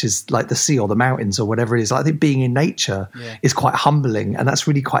thing, which is like the sea or the mountains or whatever it is. Like, I think being in nature is quite humbling, and that's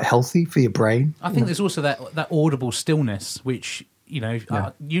really quite healthy for your brain. I think there's also that audible stillness, which, you know,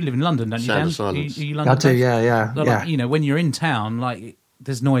 you live in London, don't you, Dan? Sound of silence. You London I do, yeah. Like, you know, when you're in town, like,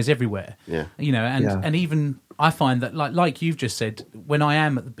 there's noise everywhere. Yeah. You know, and even I find that, like you've just said, when I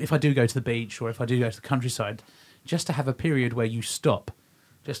am, if I do go to the beach or if I do go to the countryside, just to have a period where you stop,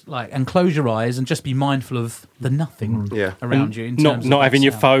 just like, and close your eyes and just be mindful of the nothing around you. In terms Not of having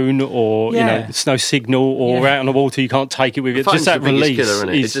your sound. phone, or you know, there's no signal, or out on the water you can't take it with you. Just that release, killer, isn't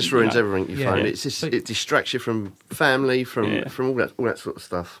it? is, It just ruins you know, everything. Your phone. It's just, it distracts you from family, from all that sort of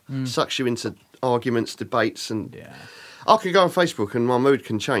stuff. Sucks you into arguments, debates, and. I can go on Facebook and my mood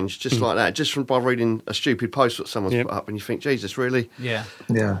can change just like that, just by reading a stupid post that someone's put up, and you think, Jesus, really? Yeah.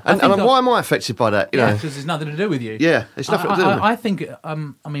 And why am I affected by that? You know? Because there's nothing to do with you. Yeah, it's nothing to do with me. I think,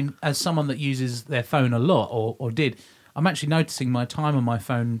 I mean, as someone that uses their phone a lot, or did, I'm actually noticing my time on my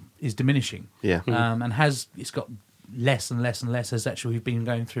phone is diminishing. Yeah. And it's got less and less and less as actually we've been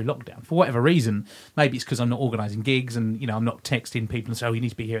going through lockdown. For whatever reason, maybe it's because I'm not organising gigs, and, you know, I'm not texting people and say, oh, you need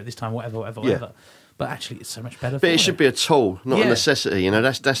to be here at this time, whatever. But actually, it's so much better. But it should be a tool, not a necessity. You know,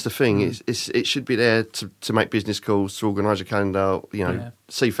 that's the thing. It should be there to make business calls, to organise your calendar. You know,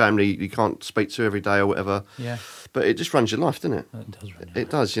 see family you can't speak to every day or whatever. Yeah. But it just runs your life, doesn't it? It does run your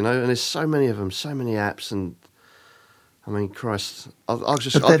It does. You know, and there's so many of them, so many apps, and I mean, Christ, I'll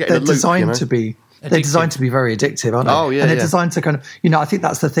get in a loop. Designed to be. They're designed to be very addictive, aren't they? Oh, yeah, and they're designed to kind of, you know, I think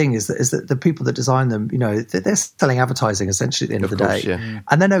that's the thing is that the people that design them, you know, they're selling advertising essentially at the end of the course, day,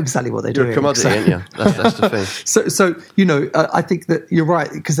 and they know exactly what they're doing. You're a commodity, aren't you? That's the thing. So you know, I think that you're right,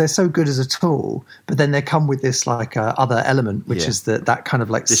 because they're so good as a tool, but then they come with this like other element, which is that kind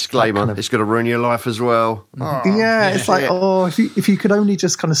of like disclaimer. It's going to ruin your life as well. It's like, if you could only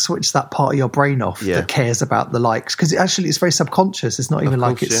just kind of switch that part of your brain off that cares about the likes, because actually it's very subconscious. It's not even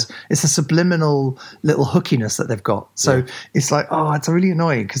it's a subliminal little hookiness that they've got. So it's like, it's really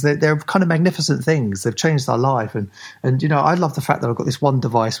annoying, because they're kind of magnificent things. They've changed our life, and you know, I love the fact that I've got this one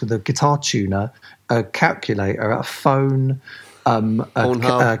device with a guitar tuner, a calculator, a phone,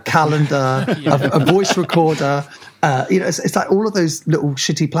 a calendar, a voice recorder. You know, it's like all of those little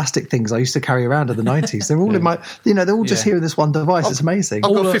shitty plastic things I used to carry around in the 90s. They're all in my, you know, they're all just here in this one device. It's amazing.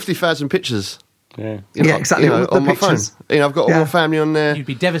 I've got 50,000 pictures. Yeah, exactly. You know, on my phone. You know, I've got all my family on there. You'd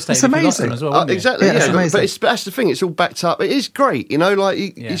be devastated It's if you lost amazing. them as well, wouldn't you? Exactly. It's amazing. But that's the thing. It's all backed up. It is great. You know,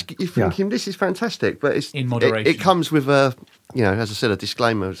 like you're thinking this is fantastic, but it's in moderation. It comes with a, you know, as I said, a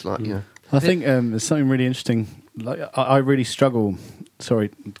disclaimer. It's like, you know, I think there's something really interesting. Like I really struggle. Sorry,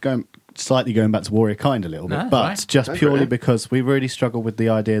 going back to Warrior Kind a little bit, but right. just purely because we really struggle with the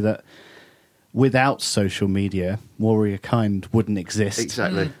idea that without social media, Warrior Kind wouldn't exist.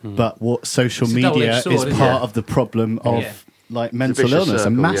 Exactly. But what social It's a media double-edged sword, is isn't part it? of the problem of like mental vicious illness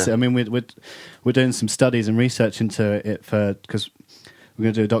and circle, massive. yeah. I mean, we're doing some studies and research into it because we're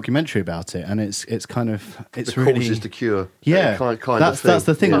going to do a documentary about it, and it's kind of it's the really cause is the cure. Yeah, kind that's of thing. that's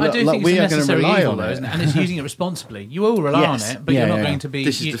the thing. But I do think we it's are a going to necessary rely evil, on though, it. isn't it? And it's using it responsibly. You will rely Yes. on it, but Yeah, you're not yeah. going to be.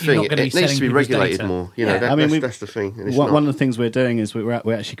 This is the You're thing. not going to be It needs to be selling people's regulated data. more. You know, Yeah. that's the thing. And it's One not. of the things we're doing is we're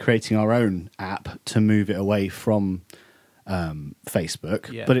actually creating our own app to move it away from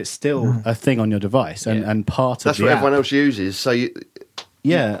Facebook, but it's still a thing on your device, and part of That's the what app, everyone else uses. So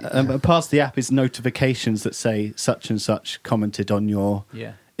part of the app is notifications that say such and such commented on your.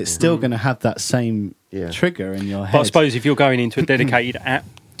 It's still going to have that same trigger in your head. But I suppose if you're going into a dedicated app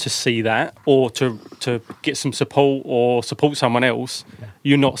to see that or to get some support or support someone else,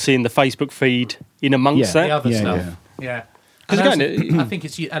 you're not seeing the Facebook feed in amongst that. The other stuff. Yeah. Because again, I think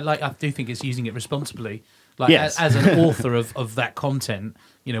it's like, I do think it's using it responsibly. Like Yes. as an author of that content,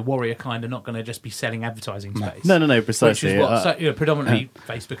 Warrior kind of not going to just be selling advertising space. No, precisely. Which is what, predominantly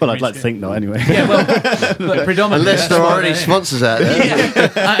Facebook. Well, and I'd like to think not, anyway. Yeah, well, but predominantly. Unless there are already sponsors out there.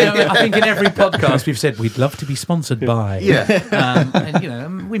 Yeah. I think in every podcast we've said we'd love to be sponsored by. Yeah.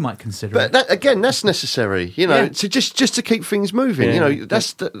 And we might consider But it. that's necessary, to just to keep things moving.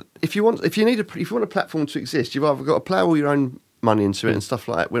 That's if you want a platform to exist, you've either got to plough all your own money into it and stuff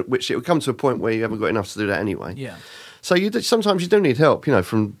like that, which it will come to a point where you haven't got enough to do that anyway. Yeah. So sometimes you do need help,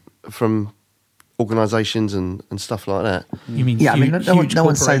 from organisations and stuff like that. You mean no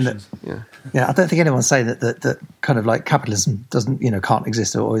one's saying that. Yeah. I don't think anyone's saying that kind of like capitalism doesn't can't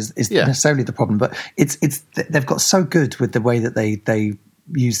exist or is necessarily the problem. But it's they've got so good with the way that they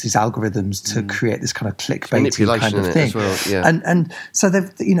use these algorithms to create this kind of clickbaity kind of thing. As well, yeah. And so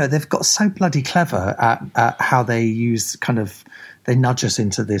they've got so bloody clever at how they use kind of. They nudge us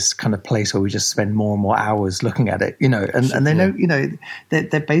into this kind of place where we just spend more and more hours looking at it, and they know,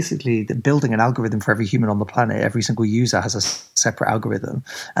 they're basically building an algorithm for every human on the planet. Every single user has a separate algorithm,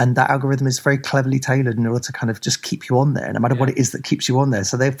 and that algorithm is very cleverly tailored in order to kind of just keep you on there, no matter what it is that keeps you on there.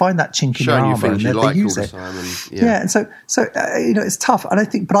 So they find that chink in your armor and they use it. And so it's tough. And I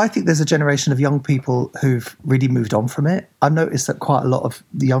think there's a generation of young people who've really moved on from it. I've noticed that quite a lot of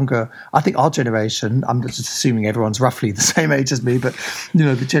the younger, I think our generation, I'm just assuming everyone's roughly the same age as me, but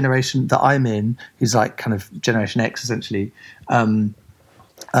the generation that I'm in, who's like kind of Generation X essentially, and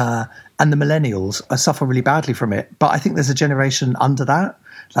the millennials suffer really badly from it. But I think there's a generation under that,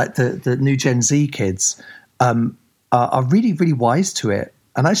 like the new Gen Z kids, are really, really wise to it,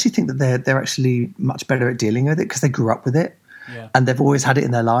 and I actually think that they're actually much better at dealing with it because they grew up with it. Yeah. And they've always had it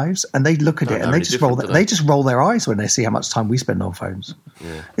in their lives, and they look at it and they just roll their eyes when they see how much time we spend on phones.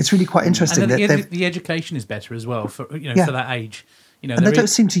 Yeah. It's really quite interesting. And the education is better as well for for that age. And they don't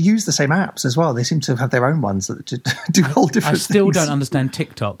seem to use the same apps as well. They seem to have their own ones that do whole different things. I still don't understand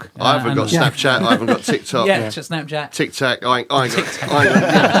TikTok. I haven't got Snapchat. I haven't got TikTok. Just Snapchat. TikTok. I've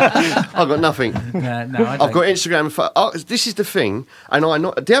got nothing. No, I've got Instagram. This is the thing. And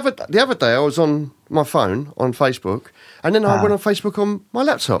the other day I was on my phone on Facebook, and then I went on Facebook on my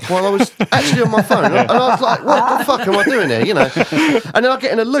laptop while I was actually on my phone, and I was like, "What the fuck am I doing here?" And then I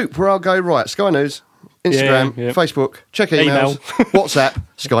get in a loop where I'll go, right, Sky News, Instagram, Facebook, check emails, WhatsApp,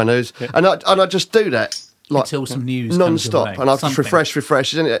 Sky News, and I just do that like until some news non-stop, and I just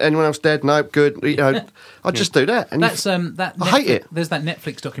refresh. Is anyone else dead? No, good. I just do that, and that's I hate it. There's that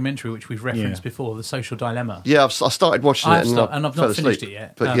Netflix documentary which we've referenced before, The Social Dilemma. Yeah, I started watching it, and I've not finished it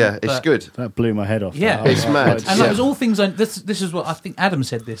yet. But it's good. That blew my head off. Yeah, it's mad. And that was all things. This is what I think Adam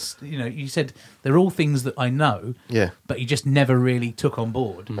said. This, you said they're all things that I know. Yeah, but you just never really took on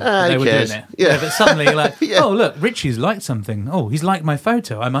board. They were doing it. Yeah, but suddenly you're like, oh look, Richie's liked something. Oh, he's liked my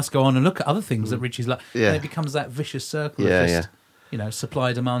photo. I must go on and look at other things that Richie's like. Yeah, and it becomes that vicious circle of just,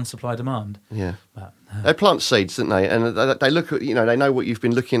 supply, demand. Yeah. But, they plant seeds, don't they? And they look at, they know what you've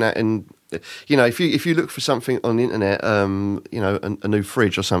been looking at. And, if you look for something on the internet, a new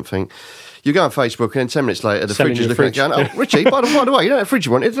fridge or something, you go on Facebook and then 10 minutes later the fridge is looking at going, oh, Richie, by the way, that fridge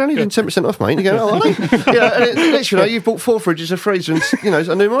you wanted, it's only been 10% off, mate. And you go, oh, are they? And next you've bought 4 fridges, a freezer and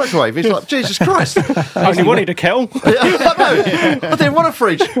a new microwave. It's like, Jesus Christ. I only wanted a kettle. I didn't want a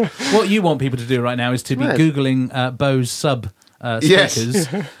fridge. What you want people to do right now is to be Googling Bose sub speakers.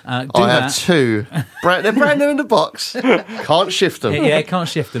 I have 2. They're brand new in the box. Can't shift them. Yeah, can't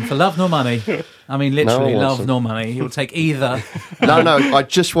shift them for love nor money. I mean, literally, love nor money. You'll take either. No, I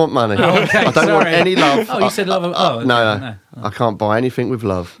just want money. Oh, okay, I don't want any love. Oh, you said love. No. I can't buy anything with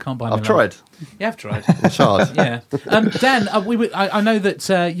love. Can't buy. I've tried. You have tried. It's hard. Yeah. Dan, I know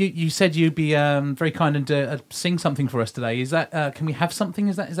that you said you'd be very kind and sing something for us today. Is that? Can we have something?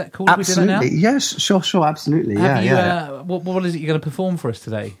 Is that cool? Absolutely. Yes. Sure. Absolutely. What is it you're going to perform for us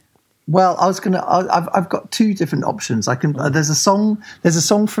today? Well, I've got 2 different options. I can. There's a song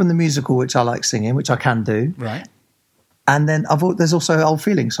from the musical which I like singing, which I can do. Right. And then there's also an Old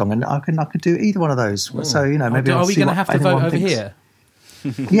Feeling song, and I could do either one of those. Ooh. So maybe are we going to have to vote over here?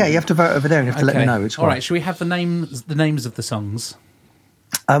 Yeah, you have to vote over there, and you have to let me know which one. All right. Should we have the names of the songs?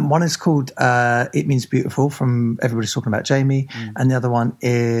 One is called It Means Beautiful from Everybody's Talking About Jamie, and the other one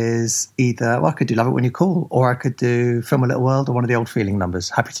is either, I could do Love It When You Call, or I could do Film a Little World, or one of the Old Feeling numbers.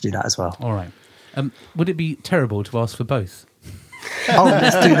 Happy to do that as well. All right. Would it be terrible to ask for both? Oh,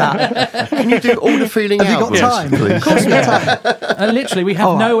 let's do that. Can you do all the feeling Have out? you got time? please? Of course we have time. Literally, we have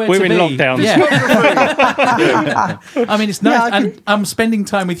Oh, nowhere we're to in be. lockdown. Yeah. I mean, it's nice, Yeah, and I'm spending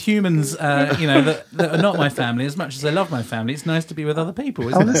time with humans, that are not my family. As much as I love my family, it's nice to be with other people,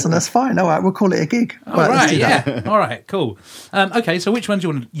 isn't it? Listen, that's fine. All right, we'll call it a gig. All right, yeah. All right, cool. Okay, so which one do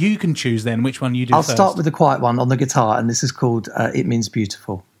you want? You can choose then which one you do I'll first. start with the quiet one on the guitar, and this is called It Means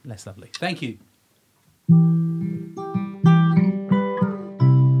Beautiful. That's lovely. Thank you.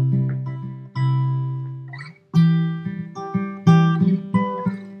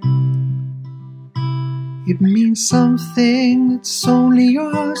 It means something that's only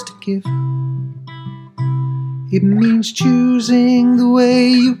yours to give. It means choosing the way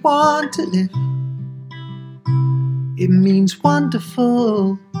you want to live. It means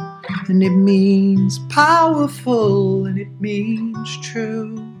wonderful, and it means powerful, and it means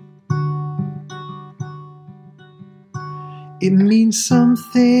true. It means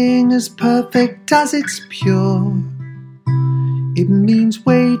something as perfect as it's pure. It means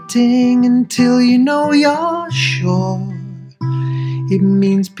waiting until you know you're sure. It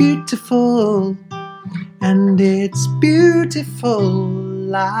means beautiful, and it's beautiful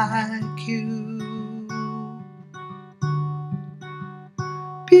like you.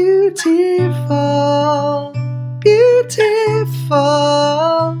 Beautiful, beautiful.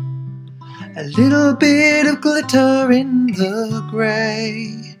 A little bit of glitter in the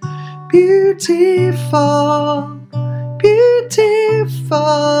grey. Beautiful, beautiful.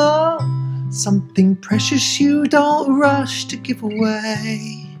 Something precious you don't rush to give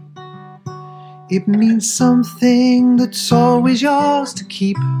away. It means something that's always yours to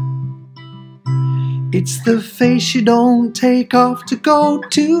keep. It's the face you don't take off to go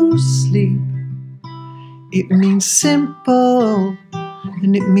to sleep. It means simple,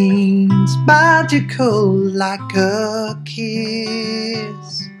 and it means magical like a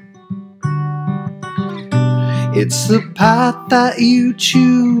kiss. It's the path that you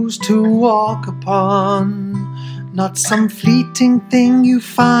choose to walk upon, not some fleeting thing you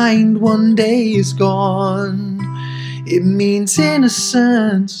find one day is gone. It means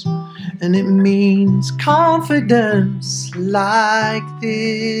innocence, and it means confidence like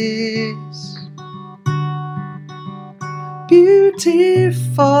this.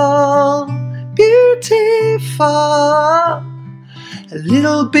 Beautiful, beautiful. A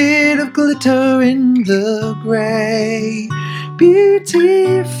little bit of glitter in the grey.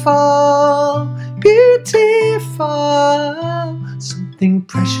 Beautiful, beautiful. Something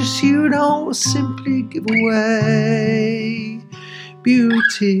precious you don't simply give away.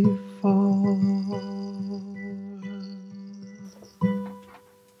 Beautiful. All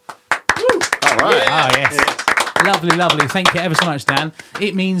right. Ah, yes. Lovely, lovely. Thank you ever so much, Dan.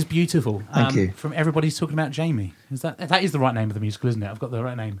 It means beautiful. Thank you. From Everybody's Talking About Jamie. That is the right name of the musical, isn't it? I've got the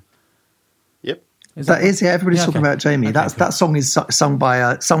right name. Yep. That is, yeah. Everybody's talking about Jamie. Okay, That song is sung by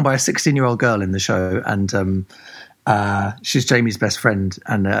a 16-year-old girl in the show, and she's Jamie's best friend.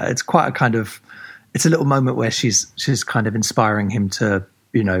 And it's quite a kind of, it's a little moment where she's kind of inspiring him to,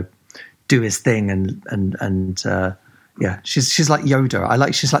 do his thing, and yeah, she's like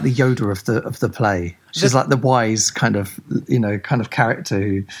Yoda. She's like the Yoda of the play. She's like the wise kind of character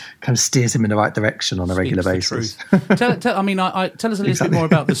who kind of steers him in the right direction on a regular basis. Tell us a little bit more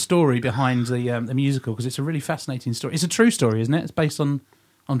about the story behind the musical, because it's a really fascinating story. It's a true story, isn't it? It's based on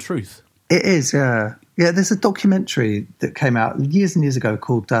truth. It is, yeah. Yeah, there's a documentary that came out years and years ago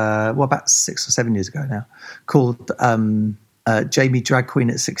called, about 6 or 7 years ago now, called Jamie Drag Queen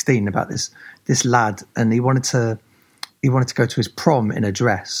at 16, about this lad, and he wanted to go to his prom in a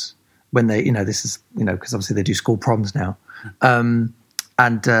dress when they, this is, because obviously they do school proms now.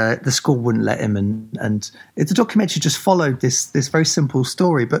 And the school wouldn't let him. And the documentary just followed this very simple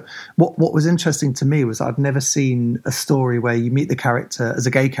story. But what was interesting to me was I'd never seen a story where you meet the character as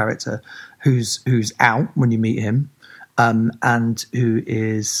a gay character who's out when you meet him, and who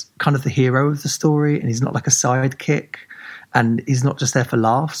is kind of the hero of the story. And he's not like a sidekick. And he's not just there for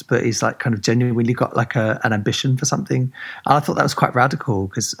laughs, but he's like kind of genuinely got like an ambition for something. And I thought that was quite radical,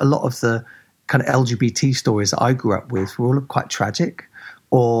 because a lot of the kind of LGBT stories that I grew up with were all quite tragic,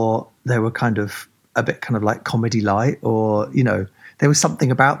 or they were kind of a bit kind of like comedy light, or, there was something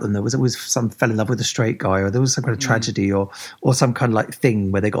about them. There was always some fell in love with a straight guy, or there was some kind of tragedy or some kind of like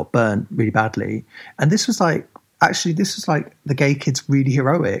thing where they got burnt really badly. And this was like the gay kid's really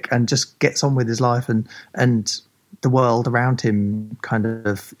heroic and just gets on with his life, and the world around him kind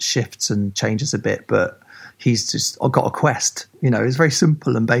of shifts and changes a bit, but he's just got a quest. It's very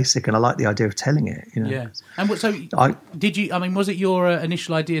simple and basic, and I like the idea of telling it. Yeah. And was it your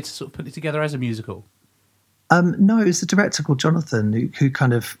initial idea to sort of put it together as a musical? No, it was a director called Jonathan who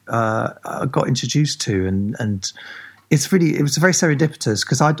kind of got introduced to, and it was very serendipitous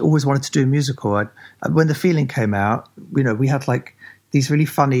because I'd always wanted to do a musical. When The Feeling came out, we had like these really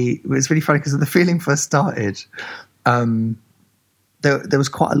funny. It was really funny because when The Feeling first started, there was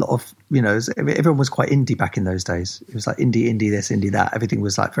quite a lot of everyone was quite indie back in those days. It was like indie this, indie that. Everything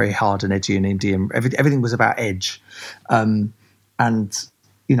was like very hard and edgy and indie, and everything was about edge. And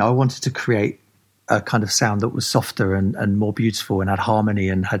I wanted to create a kind of sound that was softer and more beautiful and had harmony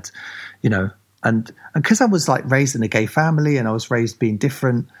and had, and because I was like raised in a gay family and I was raised being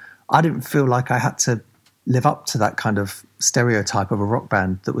different, I didn't feel like I had to live up to that kind of stereotype of a rock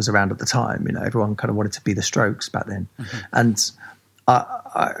band that was around at the time. Everyone kind of wanted to be the Strokes back then. Mm-hmm. And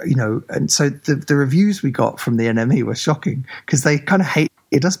and so the reviews we got from the NME were shocking because they kind of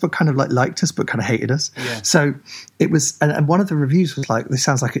hated us, but kind of like liked us, but kind of hated us. Yeah. So it was, and one of the reviews was like, "This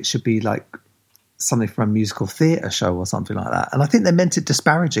sounds like it should be like something from a musical theatre show or something like that." And I think they meant it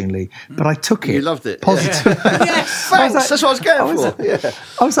disparagingly, but I took it. You loved it. Positive. Yeah. Yes, thanks. That's what I was going for.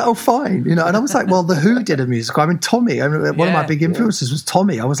 I was like, oh, fine. And I was like, well, The Who did a musical. I mean, Tommy, one of my big influences was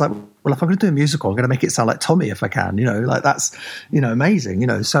Tommy. I was like, well, if I'm going to do a musical, I'm going to make it sound like Tommy if I can, like that's,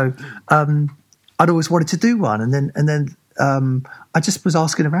 amazing, So I'd always wanted to do one. And then I just was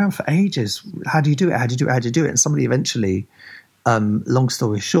asking around for ages, how do you do it? How do you do it? How do you do it? And somebody eventually, long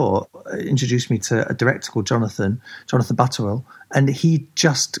story short, introduced me to a director called Jonathan Butterwell, and he'd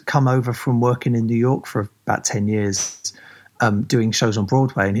just come over from working in New York for about 10 years, doing shows on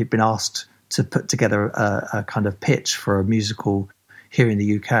Broadway, and he'd been asked to put together a kind of pitch for a musical here in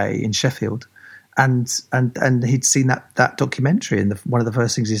the UK in Sheffield, and he'd seen that documentary, and one of the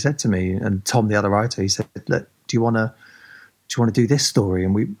first things he said to me, and Tom, the other writer, he said, "Look, do you want to do this story?"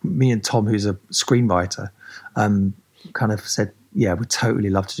 And me and Tom, who's a screenwriter, kind of said, yeah, we'd totally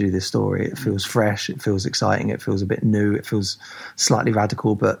love to do this story. It feels fresh, it feels exciting, it feels a bit new, it feels slightly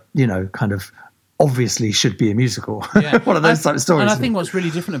radical, but kind of obviously should be a musical. Yeah. One of those type of stories. And I think what's really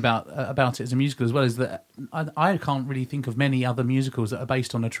different about it as a musical as well is that I can't really think of many other musicals that are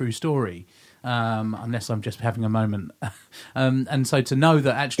based on a true story, unless I'm just having a moment. And so to know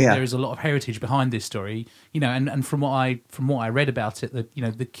that actually there is a lot of heritage behind this story, and from what I read about it, that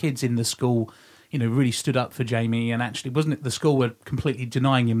the kids in the school really stood up for Jamie, and actually wasn't it the school were completely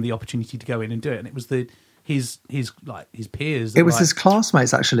denying him the opportunity to go in and do it, and it was his peers. It was his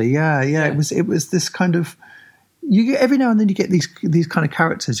classmates, actually. Yeah. It was this kind of, you get every now and then you get these kind of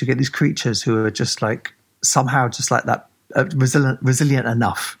characters, you get these creatures who are just like somehow just like that resilient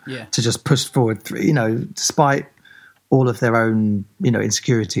enough to just push forward, despite all of their own,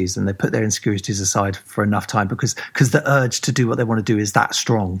 insecurities, and they put their insecurities aside for enough time because the urge to do what they want to do is that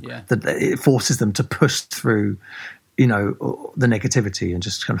strong that it forces them to push through, the negativity and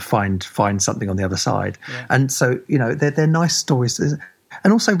just kind of find something on the other side. Yeah. And so, they're nice stories.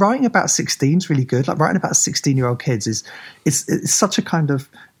 And also writing about 16 is really good. Like writing about 16-year-old kids it's such a kind of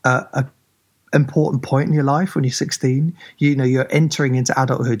a important point in your life when you're 16. You're entering into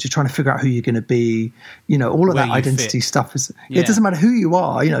adulthood, you're trying to figure out who you're going to be, all of that identity stuff is it doesn't matter who you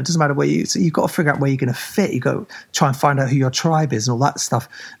are, it doesn't matter where so you've got to figure out where you're going to fit. You got to try and find out who your tribe is and all that stuff,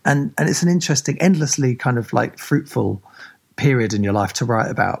 and it's an interesting, endlessly kind of like fruitful period in your life to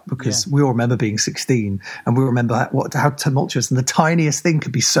write about, because we all remember being 16 and we remember how tumultuous, and the tiniest thing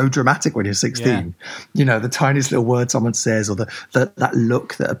could be so dramatic when you're 16. The tiniest little word someone says, or that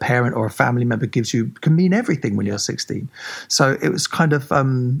look that a parent or a family member gives you can mean everything when you're 16. So it was kind of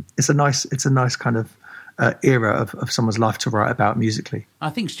it's a nice kind of era of someone's life to write about musically.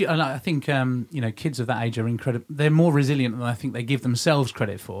 I think kids of that age are incredible. They're more resilient than I think they give themselves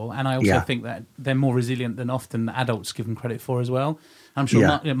credit for, and I also think that they're more resilient than often adults give them credit for as well. I'm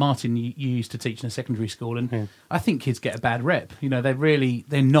sure Martin, you used to teach in a secondary school, and I think kids get a bad rep.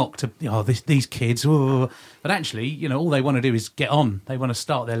 They're knocked. These kids, but actually, all they want to do is get on. They want to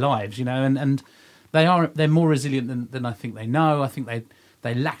start their lives, and they're more resilient than I think they know. I think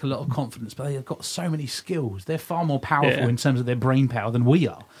they lack a lot of confidence, but they've got so many skills. They're far more powerful in terms of their brain power than we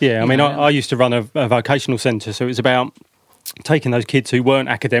are. Yeah, I used to run a vocational centre, so it was about taking those kids who weren't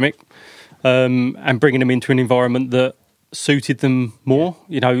academic and bringing them into an environment that suited them more,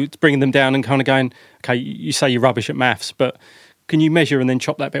 bringing them down and kind of going, okay, you say you're rubbish at maths, but can you measure and then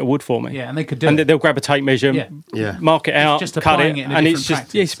chop that bit of wood for me? Yeah, and they could do it. And they'll grab a tape measure, mark it out, just cut it, and it's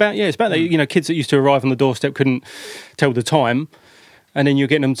just it's about that. Kids that used to arrive on the doorstep couldn't tell the time, and then you're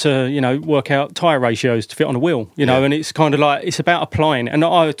getting them to work out tyre ratios to fit on a wheel, and it's kind of like it's about applying. And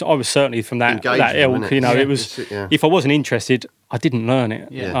I was certainly from that ilk. It was if I wasn't interested, I didn't learn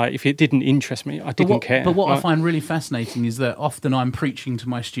it. Yeah. If it didn't interest me, I didn't care. But what I find really fascinating is that often I'm preaching to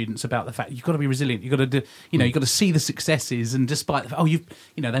my students about the fact you've got to be resilient. You've got to do, you've got to see the successes, and despite the fact,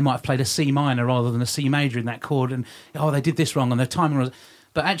 they might have played a C minor rather than a C major in that chord, and they did this wrong and their timing was.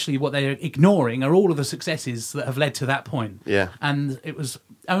 But actually, what they're ignoring are all of the successes that have led to that point. Yeah. And it was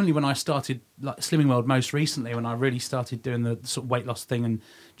only when I started Slimming World most recently, when I really started doing the sort of weight loss thing and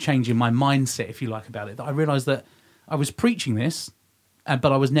changing my mindset, if you like, about it, that I realised that I was preaching this,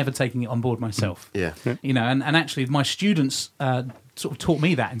 but I was never taking it on board myself. Yeah. And actually my students sort of taught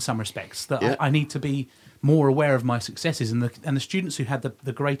me that in some respects, that I need to be more aware of my successes. And the students who had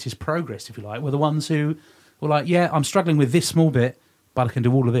the greatest progress, if you like, were the ones who were like, I'm struggling with this small bit, but I can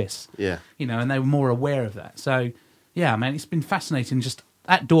do all of this. Yeah. And they were more aware of that. So, yeah, man, it's been fascinating. Just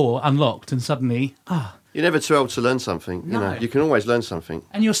that door unlocked and suddenly, You're never too old to learn something. No. You can always learn something.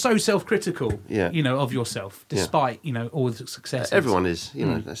 And you're so self-critical, of yourself, despite, all the successes. Everyone is,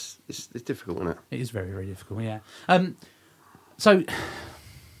 it's difficult, isn't it? It is very, very difficult, yeah. So...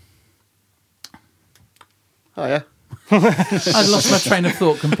 Oh, yeah. I lost my train of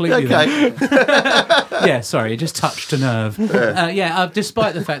thought completely. Okay. Yeah, sorry, it just touched a nerve.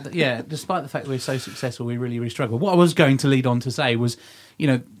 Despite the fact that we're so successful, we really, really struggle. What I was going to lead on to say was,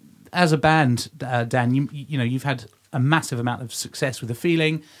 as a band, Dan, you've had a massive amount of success with The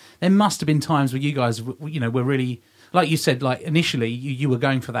Feeling. There must have been times where you guys, were really, like you said, like initially you were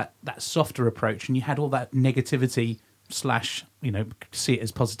going for that softer approach, and you had all that negativity / see it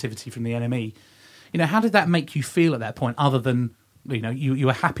as positivity from the enemy. How did that make you feel at that point, other than, you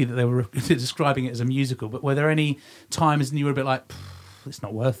were happy that they were describing it as a musical, but were there any times when you were a bit like, it's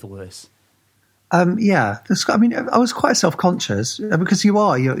not worth all this? I was quite self-conscious because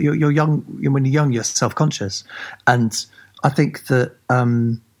you're young. When you're young, you're self-conscious. And I think that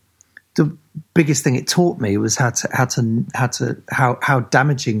the biggest thing it taught me was how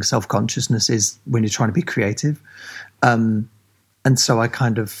damaging self-consciousness is when you're trying to be creative. And so I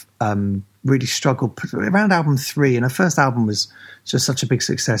kind of really struggled around album 3, and our first album was just such a big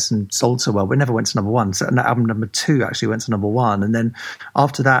success and sold so well, but it never went to number 1. So album number 2 actually went to number 1, and then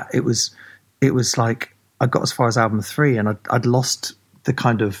after that it was like I got as far as album 3, and I'd lost the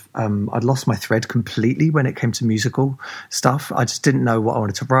kind of I'd lost my thread completely when it came to musical stuff. I just didn't know what I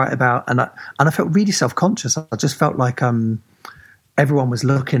wanted to write about, and I felt really self-conscious. I just felt like everyone was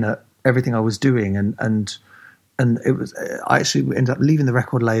looking at everything I was doing, and it was. I actually ended up leaving the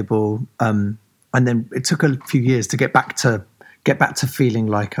record label, and then it took a few years to get back to feeling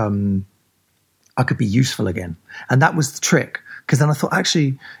like I could be useful again, and that was the trick. Because then I thought,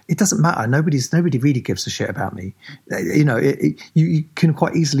 actually, it doesn't matter. Nobody really gives a shit about me. You can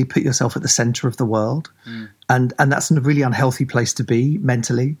quite easily put yourself at the center of the world, and that's a really unhealthy place to be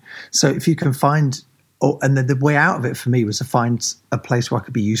mentally. So if you can find, and then the way out of it for me was to find a place where I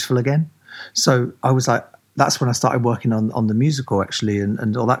could be useful again. So I was like, that's when I started working on the musical actually,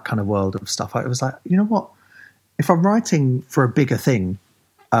 and all that kind of world of stuff. I was like, you know what? If I'm writing for a bigger thing,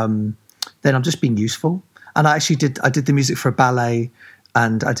 then I'm just being useful. And I did the music for a ballet,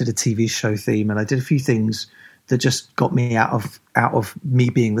 and I did a TV show theme, and I did a few things that just got me out of me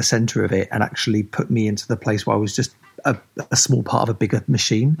being the center of it, and actually put me into the place where I was just a small part of a bigger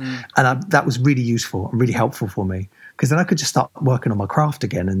machine. And that was really useful and really helpful for me, because then I could just start working on my craft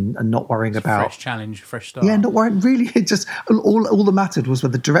again and not worrying about fresh challenge, fresh start. Yeah, not worrying. Really, it just all that mattered was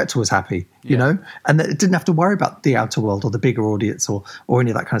whether the director was happy, and that it didn't have to worry about the outer world or the bigger audience or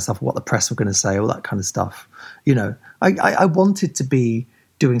any of that kind of stuff, or what the press were going to say, all that kind of stuff. I wanted to be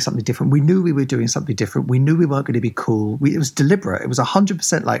doing something different. We knew we were doing something different. We knew we weren't going to be cool. It was deliberate. It was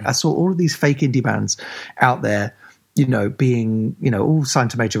 100% like I saw all of these fake indie bands out there, being, all signed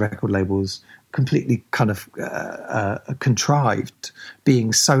to major record labels, completely kind of contrived,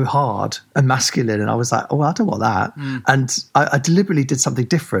 being so hard and masculine. And I was like, I don't want that. And I deliberately did something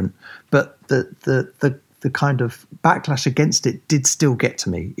different. But the kind of backlash against it did still get to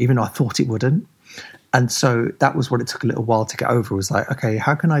me, even though I thought it wouldn't. And so that was what it took a little while to get over. It was like, okay,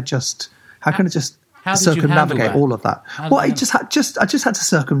 how can I just circumnavigate all of that? I just had to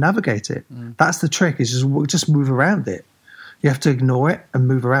circumnavigate it. That's the trick, is just move around it. You have to ignore it and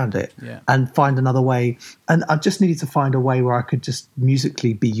move around it, and find another way. And I just needed to find a way where I could just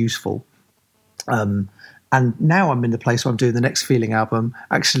musically be useful. And now I'm in the place where I'm doing the next Feeling album,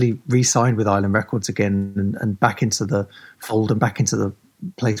 actually re-signed with Island Records again, and back into the fold and back into the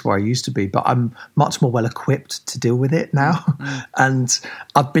place where I used to be. But I'm much more well equipped to deal with it now. And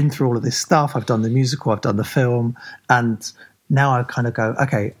I've been through all of this stuff. I've done the musical, I've done the film, and now I kind of go,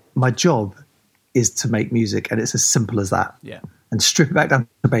 okay, my job is to make music, and it's as simple as that. Yeah. And strip it back down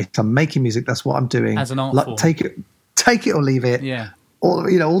to base. I'm making music. That's what I'm doing. As an art form. Take take it or leave it. Yeah. All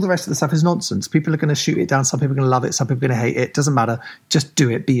the rest of the stuff is nonsense. People are going to shoot it down. Some people are going to love it. Some people are going to hate it. Doesn't matter. Just do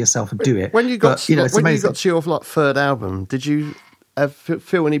it. Be yourself and do it. When you got it's when you amazing. got to your third album, did you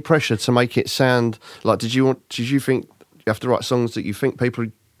feel any pressure to make it sound like? Did you think you have to write songs that you think people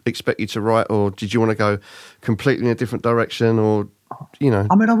expect you to write, or did you want to go completely in a different direction, or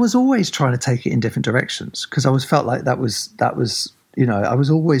I mean, I was always trying to take it in different directions because I always felt like that was. I was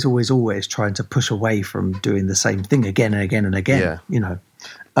always trying to push away from doing the same thing again and again and again. Yeah.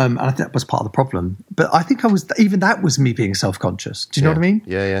 And I think that was part of the problem. But I think that was me being self-conscious. Do you know what I mean?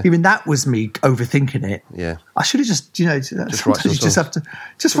 Yeah, yeah. Even that was me overthinking it. Yeah. I should have just, sometimes you just have to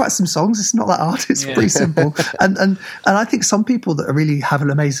just write some songs. It's not that hard. It's pretty simple. And I think some people that really have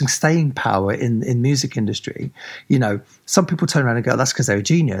an amazing staying power in music industry, some people turn around and go, that's because they're a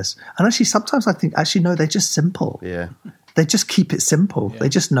genius. And actually, sometimes I think, no, they're just simple. Yeah. They just keep it simple. Yeah. They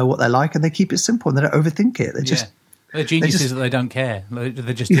just know what they like and they keep it simple and they don't overthink it. They just they're geniuses that they don't care.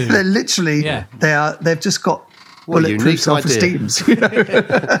 They just do. They're literally they've just got bulletproof self-esteems. And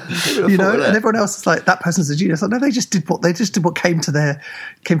everyone else is like, that person's a genius. Like, no, they just did what came to their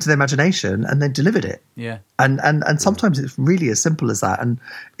imagination and then delivered it. Yeah. And sometimes it's really as simple as that. And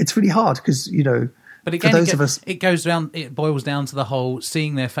it's really hard because, but again, for those of us, it boils down to the whole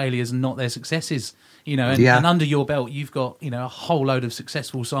seeing their failures and not their successes. And under your belt, you've got a whole load of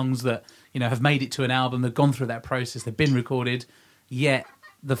successful songs that have made it to an album. They've gone through that process. They've been recorded. Yet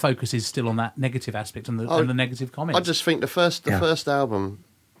the focus is still on that negative aspect and the negative comments. I just think the first album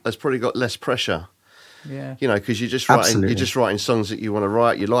has probably got less pressure. Yeah, because you're just writing songs that you want to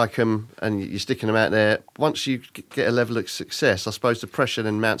write. You like them, and you're sticking them out there. Once you get a level of success, I suppose the pressure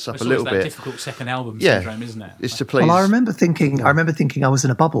then mounts up a little bit. Difficult second album syndrome, isn't it? It's to please. Well, I remember thinking I was in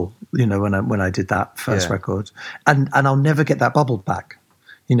a bubble, when I did that first record, and I'll never get that bubble back.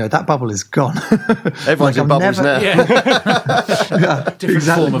 That bubble is gone. Everyone's in bubbles now. Yeah. Different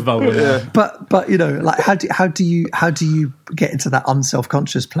form of bubble. Yeah. But how do you get into that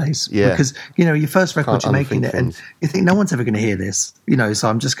unself-conscious place? Yeah. Because your first record, you're making it, and you think no one's ever going to hear this. So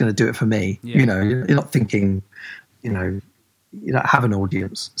I'm just going to do it for me. Yeah. You're not thinking, you don't have an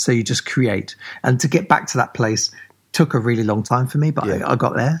audience, so you just create. And to get back to that place took a really long time for me, but I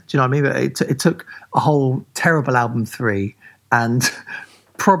got there. Do you know what I mean? It took a whole terrible album 3 and.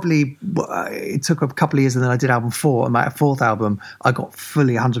 Probably it took a couple of years, and then I did album 4, and my fourth album I got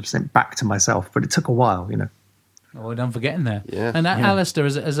fully 100% back to myself, but it took a while, Well done for getting there. Yeah. And Alastair,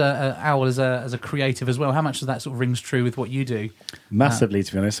 as a creative as well, how much of that sort of rings true with what you do? Massively,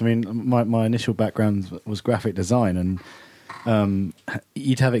 to be honest. I mean, my initial background was graphic design, and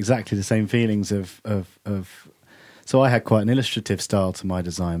you'd have exactly the same feelings of. So I had quite an illustrative style to my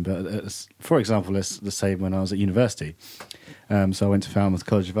design, but for example, let's say when I was at university. So I went to Falmouth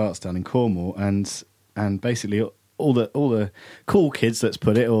College of Arts down in Cornwall, and basically all the cool kids, let's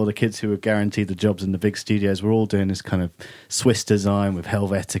put it, or the kids who were guaranteed the jobs in the big studios, were all doing this kind of Swiss design with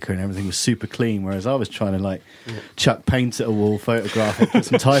Helvetica, and everything was super clean. Whereas I was trying to chuck paint at a wall, photograph it, put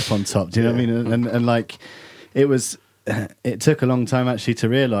some type on top. Do you know what I mean? And it took a long time actually to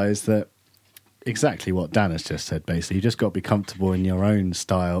realise that. Exactly what Dan has just said. Basically, you just got to be comfortable in your own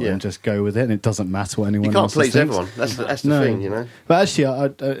style and just go with it. And it doesn't matter what anyone else thinks. You can't please everyone. That's the thing, But actually, I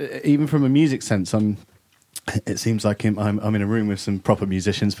even from a music sense, it seems like I'm in a room with some proper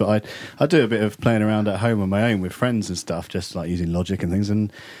musicians. But I do a bit of playing around at home on my own with friends and stuff, just like using Logic and things.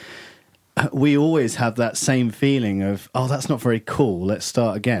 And we always have that same feeling of, oh, that's not very cool, let's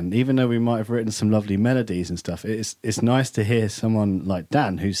start again. Even though we might have written some lovely melodies and stuff, it's nice to hear someone like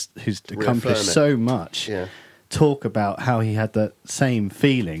Dan, who's accomplished so much, talk about how he had that same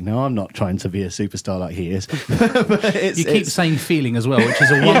feeling. Now, I'm not trying to be a superstar like he is. But you keep saying feeling as well, which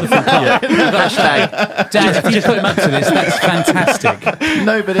is a wonderful part. Dan, if you put him up to this, that's fantastic.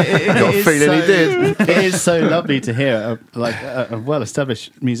 No, but it got a feeling he did. It is so lovely to hear a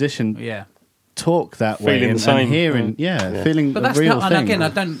well-established musician talk that way and hearing, feeling but that's a real not, thing. And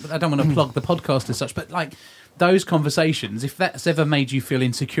again, I don't want to plug the podcast as such, but those conversations, if that's ever made you feel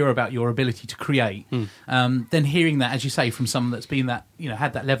insecure about your ability to create, then hearing that, as you say, from someone that's been that,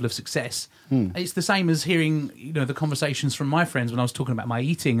 had that level of success, it's the same as hearing, the conversations from my friends when I was talking about my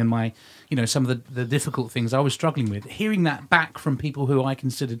eating and my, some of the difficult things I was struggling with. Hearing that back from people who I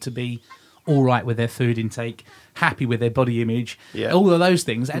considered to be all right with their food intake, happy with their body image, all of those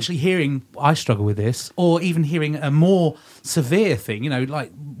things, actually hearing, I struggle with this, or even hearing a more severe thing,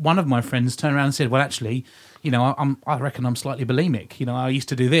 like one of my friends turned around and said, well, actually, I reckon I'm slightly bulimic. I used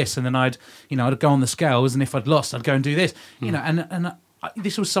to do this, and then I'd go on the scales, and if I'd lost, I'd go and do this.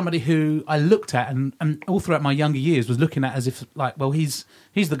 This was somebody who I looked at, and all throughout my younger years was looking at as if, well, he's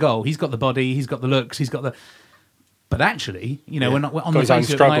the goal. He's got the body, he's got the looks, he's got the. But actually, you know, Yeah. when on Got the his own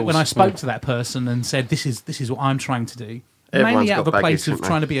basis struggles. when I spoke to that person and said, "This is what I'm trying to do," Everyone's mainly out of got a place baggage, of haven't they?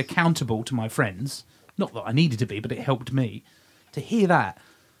 trying to be accountable to my friends. Not that I needed to be, but it helped me to hear that.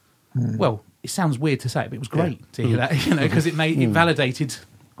 Well, it sounds weird to say it, but it was great to hear that, you know, because it validated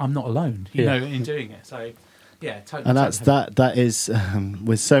I'm not alone, you know, in doing it. So, yeah, totally. And that is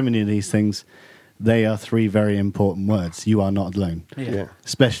with so many of these things, they are three very important words. You are not alone, Yeah.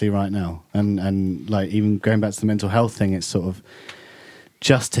 especially right now. And like even going back to the mental health thing, it's sort of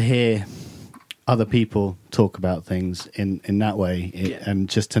just to hear other people talk about things in that way, and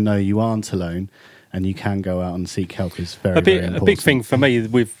just to know you aren't alone and you can go out and seek help is very important. A big thing for me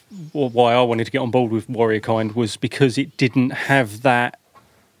with why I wanted to get on board with Warrior Kind was because it didn't have that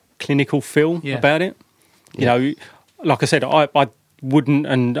clinical feel about it. You know, like I said, I wouldn't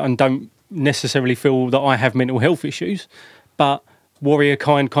and don't necessarily feel that I have mental health issues, but Warrior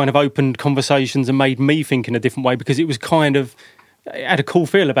Kind of opened conversations and made me think in a different way, because it was it had a cool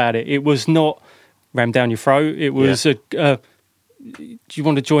feel about it. It was not rammed down your throat. It was do you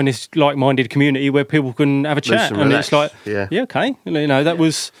want to join this like-minded community where people can have a chat? And relax. it's like, Yeah. okay, you know, that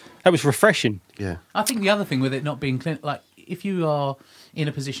was refreshing. Yeah. I think the other thing with it not being like if you are in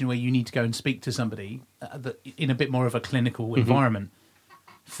a position where you need to go and speak to somebody in a bit more of a clinical environment,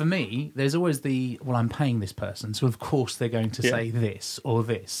 for me, there's always I'm paying this person, so of course they're going to say this or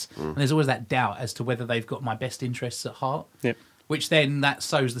this. And there's always that doubt as to whether they've got my best interests at heart. Yep. Which then that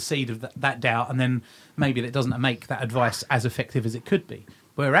sows the seed of that doubt, and then maybe that doesn't make that advice as effective as it could be.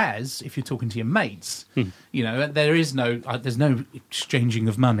 Whereas if you're talking to your mates, you know, there's no exchanging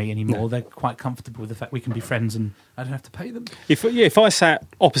of money anymore. No. They're quite comfortable with the fact we can be friends and I don't have to pay them. If I sat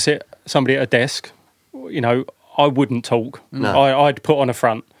opposite somebody at a desk, you know, I wouldn't talk. No. I'd put on a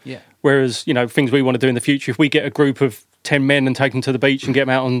front. Yeah. Whereas, you know, things we want to do in the future, if we get a group of 10 men and take them to the beach and get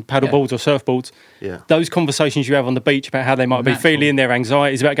them out on paddle boards or surfboards, those conversations you have on the beach about how they might be feeling, their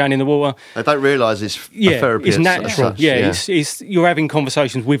anxieties about going in the water. They don't realise it's a therapy. It's natural. It's you're having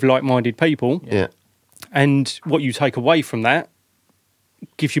conversations with like-minded people. Yeah. And what you take away from that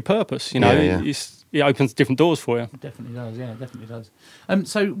gives you purpose, you know. It opens different doors for you. It definitely does, it definitely does.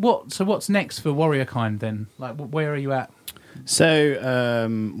 So what's next for Warrior Kind then? Like, where are you at? So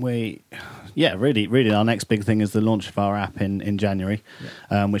really our next big thing is the launch of our app in January,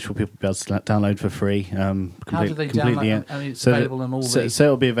 which will people be able to download for free. How do they download? I mean, it's available on all the... So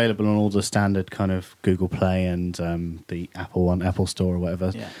it'll be available on all the standard kind of Google Play and the Apple Store or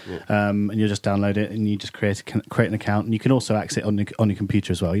whatever. And you'll just download it and you just create an account, and you can also access it on your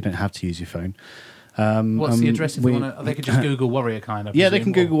computer as well. You don't have to use your phone. What's the address if they could just Google Warrior Kind? They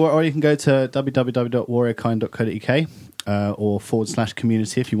can Google, or you can go to www.warriorkind.co.uk or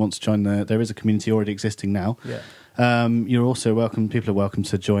 /community if you want to join there is a community already existing now. You're also welcome. People are welcome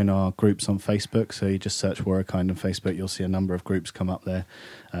to join our groups on Facebook. So you just search Warrior Kind on Facebook. You'll see a number of groups come up there,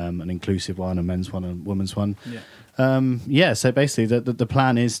 an inclusive one, a men's one, and women's one. So basically the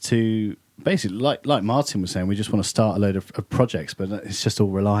plan is to basically, like Martin was saying, we just want to start a load of projects, but it's just all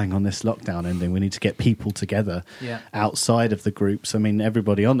relying on this lockdown ending. We need to get people together outside of the groups. I mean,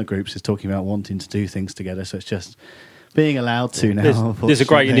 everybody on the groups is talking about wanting to do things together, so it's just being allowed to now. There's a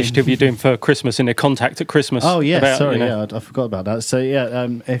great initiative you're doing for Christmas in a Contact at Christmas. Oh, yeah, I forgot about that. So,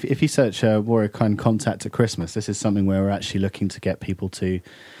 if you search Warrior Kind Contact at Christmas, this is something where we're actually looking to get people to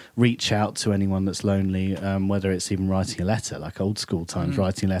reach out to anyone that's lonely, whether it's even writing a letter, like old school times,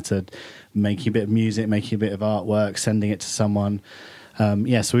 writing a letter, making a bit of music, making a bit of artwork, sending it to someone. So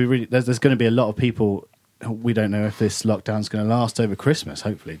there's going to be a lot of people. We don't know if this lockdown's going to last over Christmas.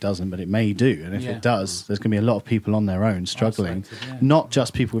 Hopefully it doesn't, but it may do. And if it does, there's going to be a lot of people on their own struggling. Not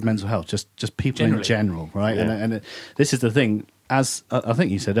just people with mental health, just people in general, right? And this is the thing, as I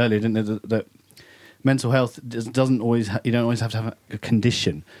think you said earlier, didn't it, that mental health doesn't always you don't always have to have a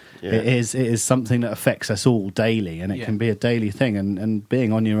condition. It is something that affects us all daily, and it can be a daily thing. And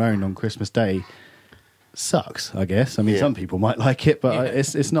being on your own on Christmas Day sucks, I guess. I mean, some people might like it, but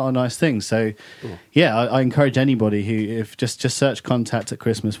it's not a nice thing. So, I encourage anybody who just search Contact at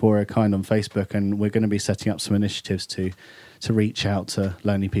Christmas Warrior Kind on Facebook, and we're going to be setting up some initiatives to reach out to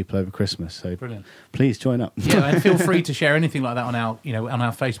lonely people over Christmas. So brilliant. Please join up. And feel free to share anything like that on our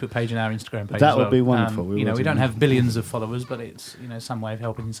Facebook page and our Instagram page. That would be wonderful. We don't have billions of followers, but it's some way of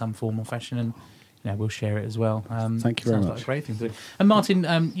helping in some form or fashion, and we'll share it as well. Thank you very much. Like a great thing to do. And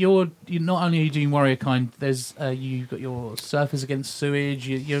Martin, you're not only are you doing Warrior Kind. There's you've got your Surfers Against Sewage.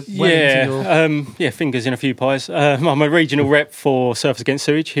 You're fingers in a few pies. I'm a regional rep for Surfers Against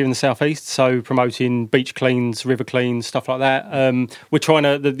Sewage here in the southeast, so promoting beach cleans, river cleans, stuff like that. We're trying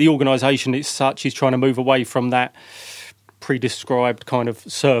to the organisation as such is trying to move away from that pre-described kind of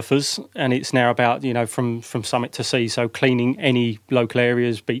surfers, and it's now about, you know, from summit to sea, so cleaning any local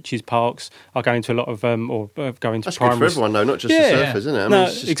areas, beaches, parks. I go into a lot of go into that's primary. good for everyone though, not just the surfers, isn't it? I mean, No,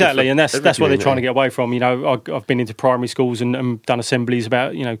 it's just exactly, and that's what they're trying to get. get away from. You know, I've been into primary schools and done assemblies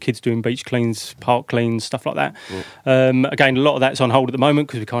about, you know, kids doing beach cleans, park cleans, stuff like that. Again, a lot of that's on hold at the moment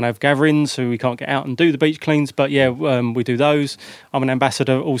because we can't have gatherings, so we can't get out and do the beach cleans. But yeah, we do those. I'm an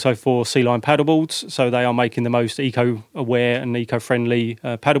ambassador also for Sea Line paddleboards, so they are making the most eco-aware and eco-friendly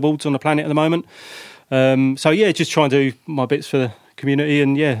paddleboards on the planet at the moment. So yeah, just trying to do my bits for the community,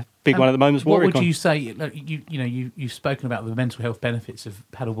 and yeah, big one at the moment is What Warwick. would you say? You've spoken about the mental health benefits of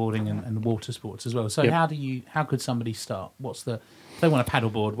paddleboarding and water sports as well. So how could somebody start? If they want a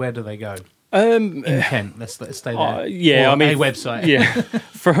paddleboard, where do they go? In Kent, let's stay there. Yeah, or I mean, a website. Yeah,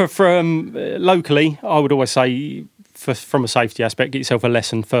 from locally, I would always say, from a safety aspect, get yourself a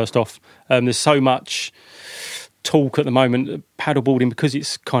lesson first off. There's so much talk at the moment, paddleboarding, because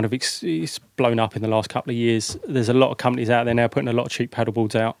it's kind of it's blown up in the last couple of years. There's a lot of companies out there now putting a lot of cheap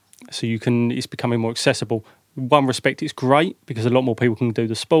paddleboards out, so it's becoming more accessible. In one respect, it's great because a lot more people can do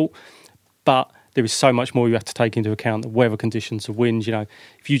the sport, but there is so much more you have to take into account: the weather conditions, the winds. You know,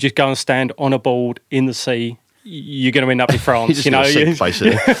 if you just go and stand on a board in the sea, you're going to end up in France. You're just gonna sink,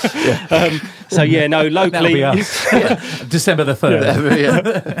 basically. So yeah, no, locally, December the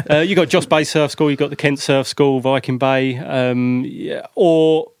 3rd. you got Joss Bay Surf School, you got the Kent Surf School, Viking Bay,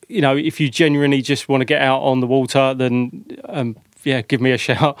 or you know, if you genuinely just want to get out on the water, then give me a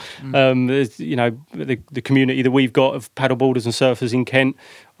shout. There's, you know, the community that we've got of paddleboarders and surfers in Kent,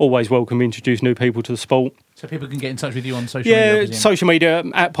 always welcome to introduce new people to the sport. So people can get in touch with you on social media? Yeah, social media,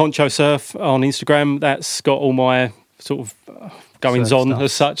 at Poncho Surf on Instagram. That's got all my sort of goings Surf on stuff.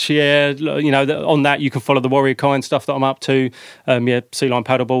 as such. Yeah, you know, on that you can follow the Warrior Kind stuff that I'm up to. Sea Line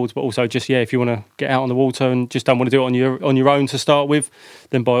paddleboards, but also just, if you want to get out on the water and just don't want to do it on your own to start with,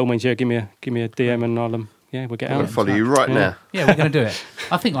 then by all means, give me a DM and I'll we'll get I'm out. going to follow you right now. Yeah, we're going to do it.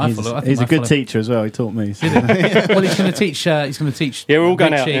 I think I follow. He's a good teacher as well. He taught me. So. Well, he's going to teach. Yeah, we're all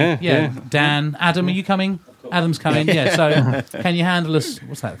going out. Yeah. Dan, Adam, are you coming? Adam's coming. Yeah. So, can you handle us?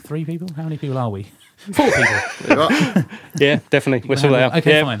 What's that? 3 people? How many people are we? 4 people. Yeah, definitely. We'll sort that out.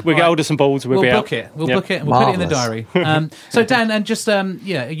 Okay, fine. We'll get hold of some balls. We'll be out. book it. We'll book it. And we'll put it in the diary. So Dan, and just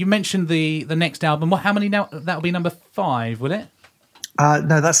you mentioned the next album. How many now? That'll be number 5, will it?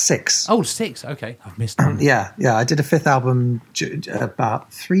 No, that's 6. Oh, 6. Okay, I've missed it. Yeah. I did a 5th album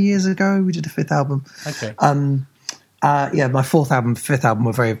about 3 years ago. We did a 5th album. Okay. My 4th album, 5th album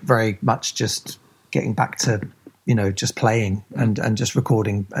were very, very much just getting back to, you know, just playing and just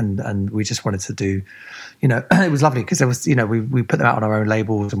recording, and we just wanted to do, you know, it was lovely because there was, you know, we put them out on our own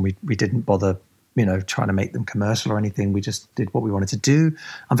labels and we didn't bother, you know, trying to make them commercial or anything. We just did what we wanted to do.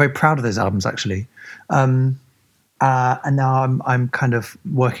 I'm very proud of those albums, actually. And now I'm kind of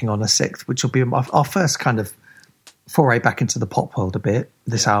working on a 6th, which will be our first kind of foray back into the pop world a bit,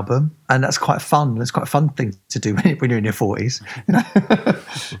 this album. And that's quite fun. It's quite a fun thing to do when you're in your 40s. You know,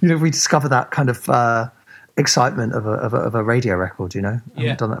 you know, we discover that kind of excitement of a radio record, you know.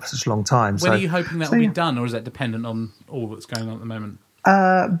 Yeah. I've done that for such a long time. When are you hoping that will be done, or is that dependent on all that's going on at the moment?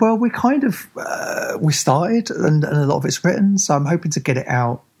 Well, we kind of we started, and a lot of it's written, so I'm hoping to get it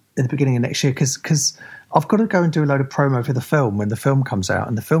out in the beginning of next year because I've got to go and do a load of promo for the film when the film comes out,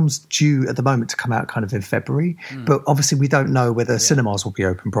 and the film's due at the moment to come out kind of in February, but obviously we don't know whether cinemas will be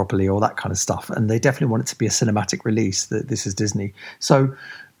open properly or that kind of stuff, and they definitely want it to be a cinematic release. That this is Disney, so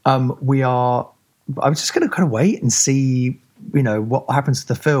I'm just going to kind of wait and see, you know, what happens to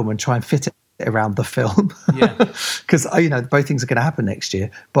the film and try and fit it around the film. Yeah, because you know both things are going to happen next year.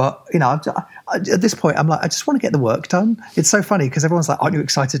 But you know, at this point, I'm like, I just want to get the work done. It's so funny because everyone's like, "Aren't you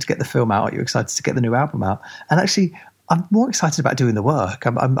excited to get the film out? Aren't you excited to get the new album out?" And actually, I'm more excited about doing the work.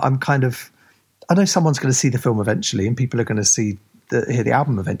 I'm kind of, I know someone's going to see the film eventually, and people are going to hear the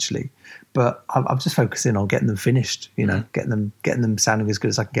album eventually. But I'm just focusing on getting them finished. You know, getting them sounding as good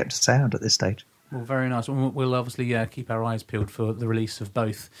as I can get them to sound at this stage. Well, very nice. We'll obviously keep our eyes peeled for the release of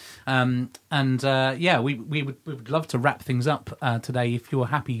both. We would love to wrap things up today if you're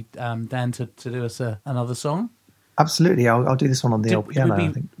happy, Dan, to do us another song. Absolutely, I'll do this one on the old piano.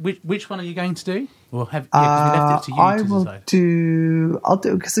 I think. Which one are you going to do? Well, we left it to you to decide. I'll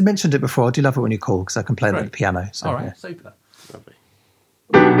do because I mentioned it before. I do love it when you call because I can play that on the piano. So, all right, yeah. super. Lovely.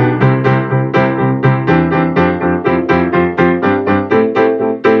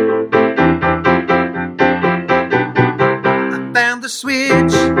 Found the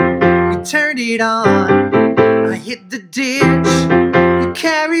switch, you turned it on. I hit the ditch, you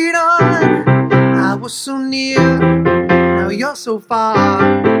carried on. I was so near, now you're so far.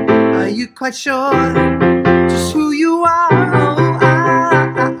 Are you quite sure just who you are? Oh,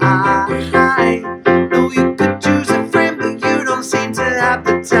 I know you could choose a friend, but you don't seem to have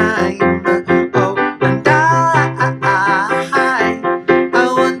the time. Oh, and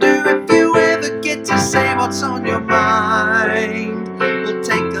I wonder if you ever get to say what's on your mind. We'll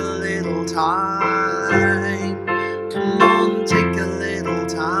take a little time. Come on, take a little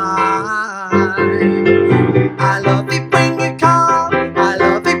time. I love it when you call. I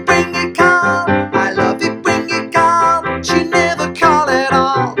love it when you call. I love it when you call, but you never call at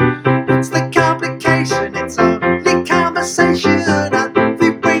all. What's the complication? It's only conversation. I love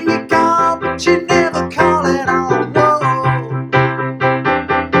it when you call, but you never call at all. Whoa.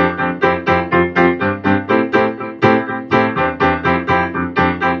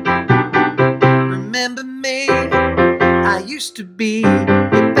 Remember me? I used to be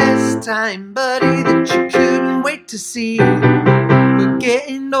your best time buddy that you couldn't wait to see. We're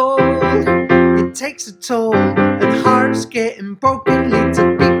getting old, it takes a toll, and hearts getting broken lead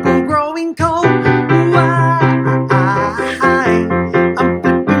to people growing cold. Ooh, I'm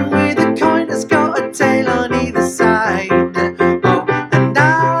flipping with a coin that's got a tail on either side. Oh, and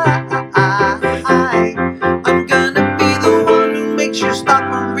I'm gonna be the one who makes you stop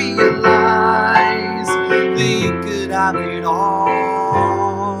and realize that you could have it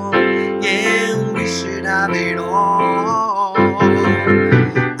all. Yeah, we should have it all.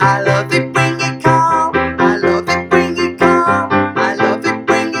 I love it when you call. I love it when you call. I love it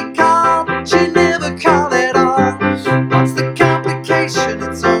when you call, but you never call at all. What's the complication?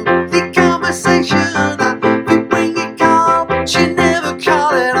 It's only conversation. I love it when you call, but you never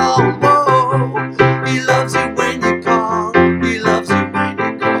call at all. Whoa. He loves it when you call. He loves it when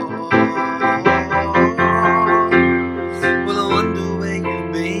you call. Well, I wonder where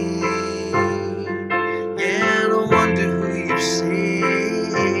you've been. Yeah, and I wonder who you've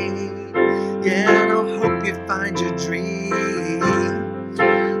seen. Yeah, and I hope you find your dream.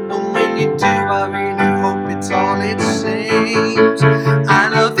 And when you do, I really hope it's all it seems. I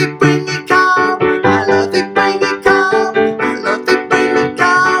love it when you call. I love it when you call. I love it when you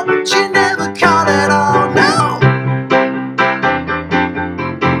call, but you never call at all. No.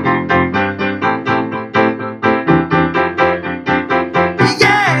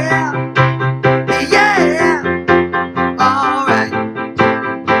 Yeah. Yeah. All right.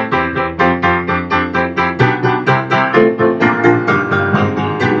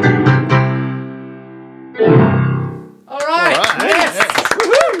 All right. Yes.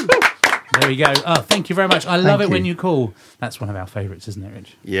 There we go. Oh, thank you very much. I love Thank it when you. you call. That's one of our favourites, isn't it,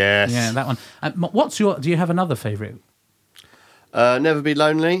 Rich? Yes. Yeah, that one. What's your? Do you have another favourite? Never Be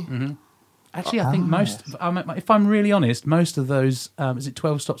Lonely. Actually, I think most. If I'm really honest, most of those. Is it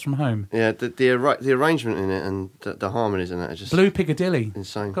 12 Stops from Home? Yeah, the arrangement in it and the harmonies in it are just Blue Piccadilly.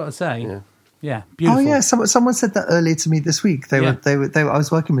 insane. Got to say. Yeah. Yeah, Oh beautiful. yeah, someone said that earlier to me this week. They Yeah. were. I was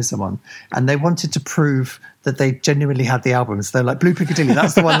working with someone, and they wanted to prove that they genuinely had the albums. They're like Blue Piccadilly.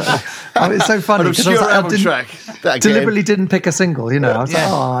 That's the one. It's so funny An 'cause I was obscure like, I album didn't- track. That again. deliberately didn't pick a single. You know, I was like,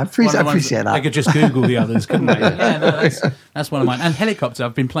 oh, I appreciate They that. could just Google the others, couldn't they? Yeah, no, that's one of mine. And Helicopter,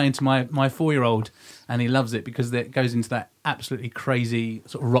 I've been playing to my 4-year-old, and he loves it because it goes into that absolutely crazy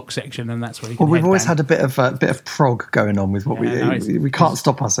sort of rock section, and that's where he can Well, we've always headbang. had a bit of prog going on with what Yeah, no, we can't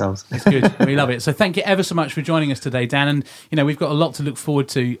stop ourselves. It's good. We love it. So thank you ever so much for joining us today, Dan. And, we've got a lot to look forward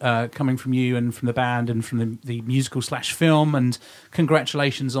to coming from you and from the band and from the musical/film. And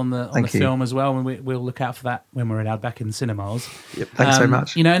congratulations on the Thank you. film as well. And we'll look out for that when we're allowed back in the cinemas. Yep. Thanks very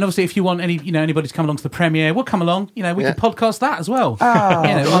much. And obviously if you want anybody to come along to the premiere, we'll come along. We Yeah. can podcast that as well. Oh,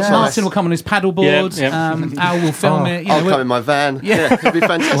 yes. Martin will come on his paddleboard. Yeah, yeah. Al will film it. I'll come in my van. Yeah. It'd be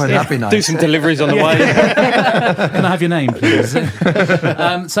fantastic. Well, that'd be nice. Do some deliveries on the way. Can I have your name, please?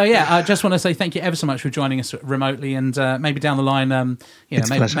 I just want to say thank you ever so much for joining us remotely, and maybe down the line, It's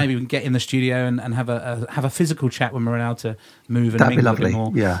a pleasure. maybe we can get in the studio and have a physical chat when we're allowed to move and That'd be mingle a bit lovely.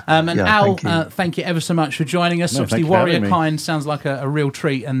 more. Yeah. And Yeah, Al, thank you. thank you ever so much for joining us. No, Obviously, thank you for Warrior having me. Kind sounds like a real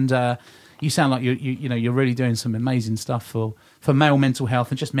treat, and you sound like you're really doing some amazing stuff for male mental health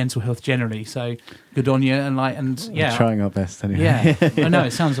and just mental health generally. So good on you, and We're trying our best anyway. yeah. I know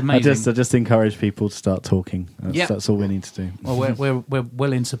it sounds amazing. I just encourage people to start talking. Yep. That's all we need to do. Well, we're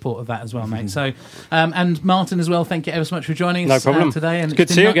well in support of that as well, mate. So, and Martin as well. Thank you ever so much for joining us No problem. today. And It's good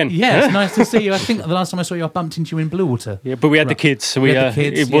to been see you again. Yeah, it's nice to see you. I think the last time I saw you, I bumped into you in Bluewater. Yeah, but we had the Right. kids, so We had the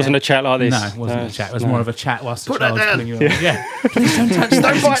kids, it wasn't yeah. a chat like this. No, it wasn't a chat. It was more of a chat whilst the Put that child was down. pulling you along. Yeah, please don't touch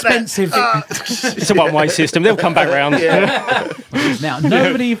that. It's bite that. expensive. It's a one-way system. They'll come back round. Now,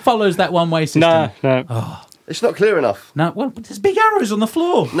 nobody follows that one-way system. No. It's not clear enough. No, well, there's big arrows on the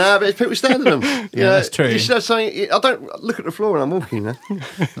floor. No, but people stand on them. That's true. You should have something. I don't look at the floor when I'm walking. No?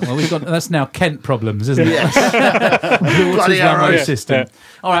 Well, that's now Kent problems, isn't it? Bloody Bloody arrows. system. Yeah.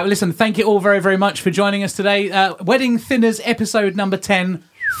 All right, well, listen, thank you all very, very much for joining us today. Wedding Thinners, episode number 10,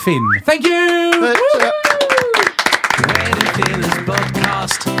 Finn. Thank you! Wedding Thinners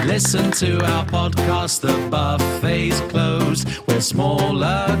podcast. Listen to our podcast. The buffet's closed. We're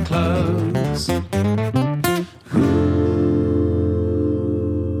smaller clothes.